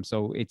race for him.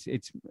 So it's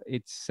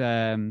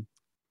a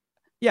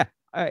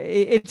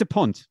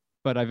punt,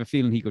 but I have a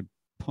feeling he could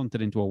punt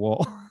it into a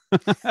wall.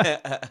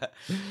 I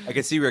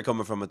can see where you're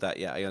coming from with that.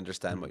 Yeah, I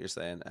understand what you're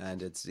saying,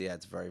 and it's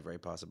very, very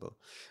possible.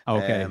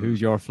 Okay,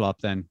 who's your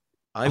flop then?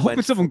 I hope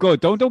it's something good.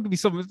 Don't give me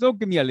something. Don't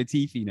give me a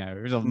Latifi now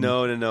or something.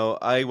 No.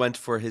 I went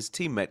for his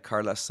teammate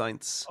Carlos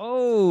Sainz.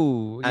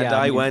 Oh, and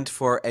I went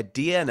for a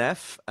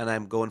DNF, and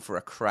I'm going for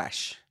a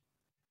crash.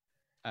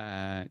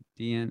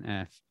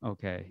 DNF.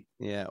 Okay.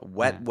 Yeah,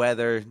 wet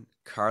weather.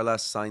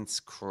 Carlos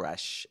Sainz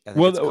crash. I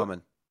think it's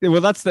coming.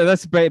 Well, that's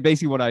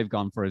basically what I've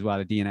gone for as well,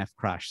 a DNF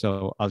crash.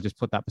 So I'll just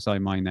put that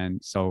beside mine then.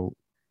 So,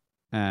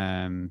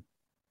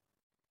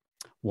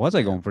 was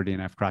I going for a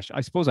DNF crash? I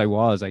suppose I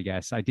was, I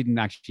guess. I didn't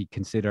actually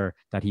consider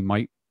that he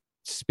might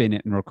spin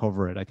it and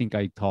recover it. I think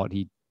I thought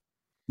he'd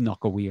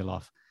knock a wheel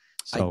off.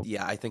 So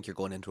I think you're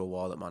going into a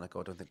wall at Monaco.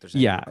 I don't think there's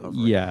any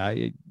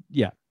recovery.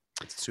 Yeah.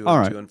 It's too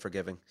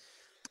unforgiving.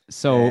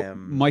 So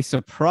my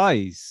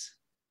surprise,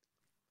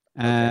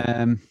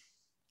 it's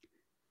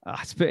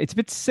a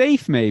bit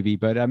safe maybe,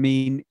 but I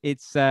mean,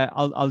 it's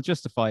I'll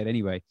justify it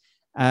anyway.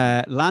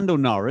 Lando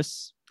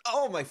Norris.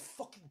 Oh my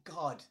fucking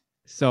God.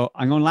 So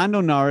I'm going Lando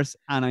Norris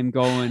and I'm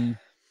going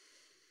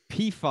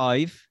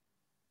P5.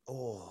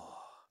 Oh.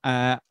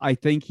 I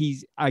think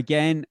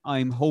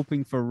I'm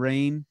hoping for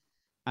rain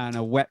and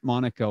a wet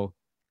Monaco.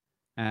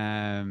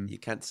 You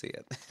can't see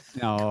it.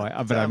 No,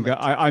 but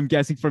I'm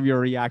guessing from your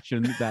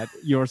reaction that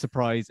your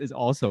surprise is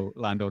also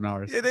Lando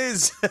Norris. It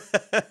is.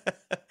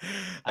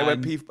 I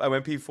went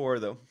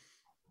P4 though.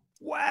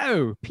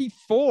 Wow,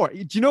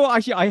 P4. Do you know,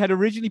 actually, I had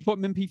originally put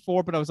him in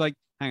P4, but I was like,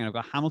 hang on, I've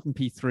got Hamilton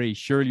P3.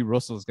 Surely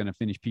Russell's going to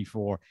finish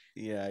P4.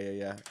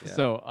 Yeah.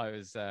 So I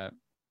was, all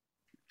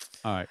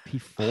right,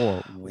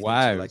 P4.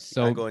 Wow.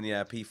 So I'm going,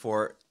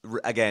 P4.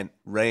 Again,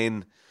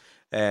 rain.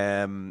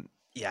 I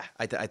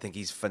think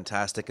he's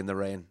fantastic in the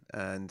rain.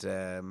 And,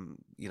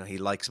 he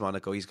likes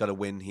Monaco. He's got a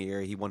win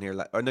here. He won here. He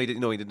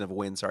didn't have a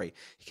win. Sorry.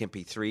 He came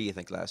P3, I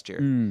think, last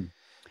year.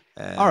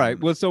 All right.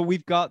 Well, so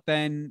I've got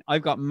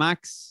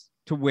Max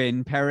to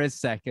win, Perez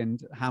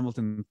second,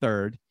 Hamilton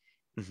third.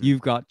 Mm-hmm.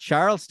 You've got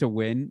Charles to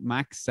win,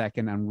 Max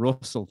second, and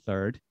Russell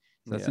third.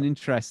 So that's an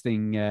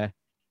interesting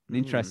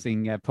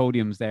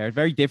podiums there.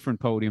 Very different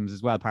podiums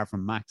as well, apart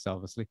from Max,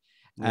 obviously.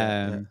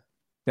 Then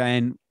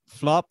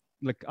flop,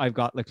 I've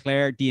got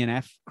Leclerc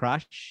DNF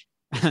crash.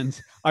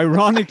 And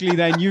ironically,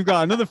 then you've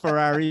got another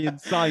Ferrari and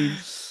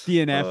Sainz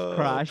DNF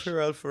crash. Poor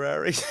old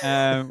Ferrari.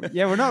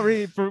 We're not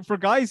really for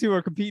guys who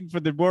are competing for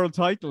the world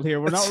title here.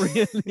 We're not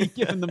really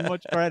giving them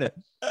much credit.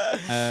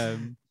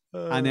 And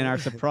then our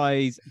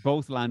surprise,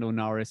 both Lando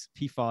Norris,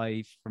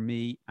 P5 for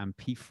me and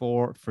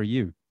P4 for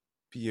you.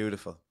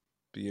 Beautiful.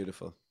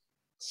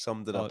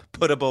 Summed it up.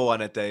 Put a bow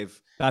on it,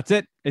 Dave. That's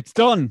it. It's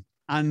done.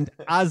 And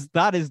as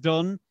that is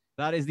done,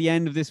 that is the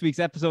end of this week's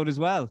episode as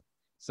well.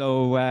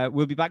 So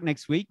we'll be back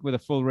next week with a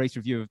full race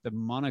review of the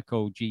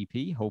Monaco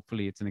GP.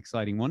 Hopefully it's an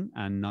exciting one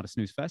and not a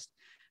snooze fest.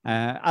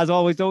 As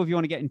always, though, if you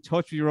want to get in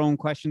touch with your own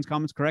questions,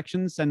 comments,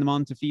 corrections, send them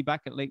on to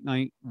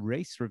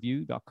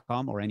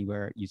feedback@latenightracereview.com or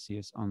anywhere you see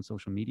us on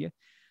social media.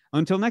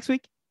 Until next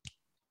week.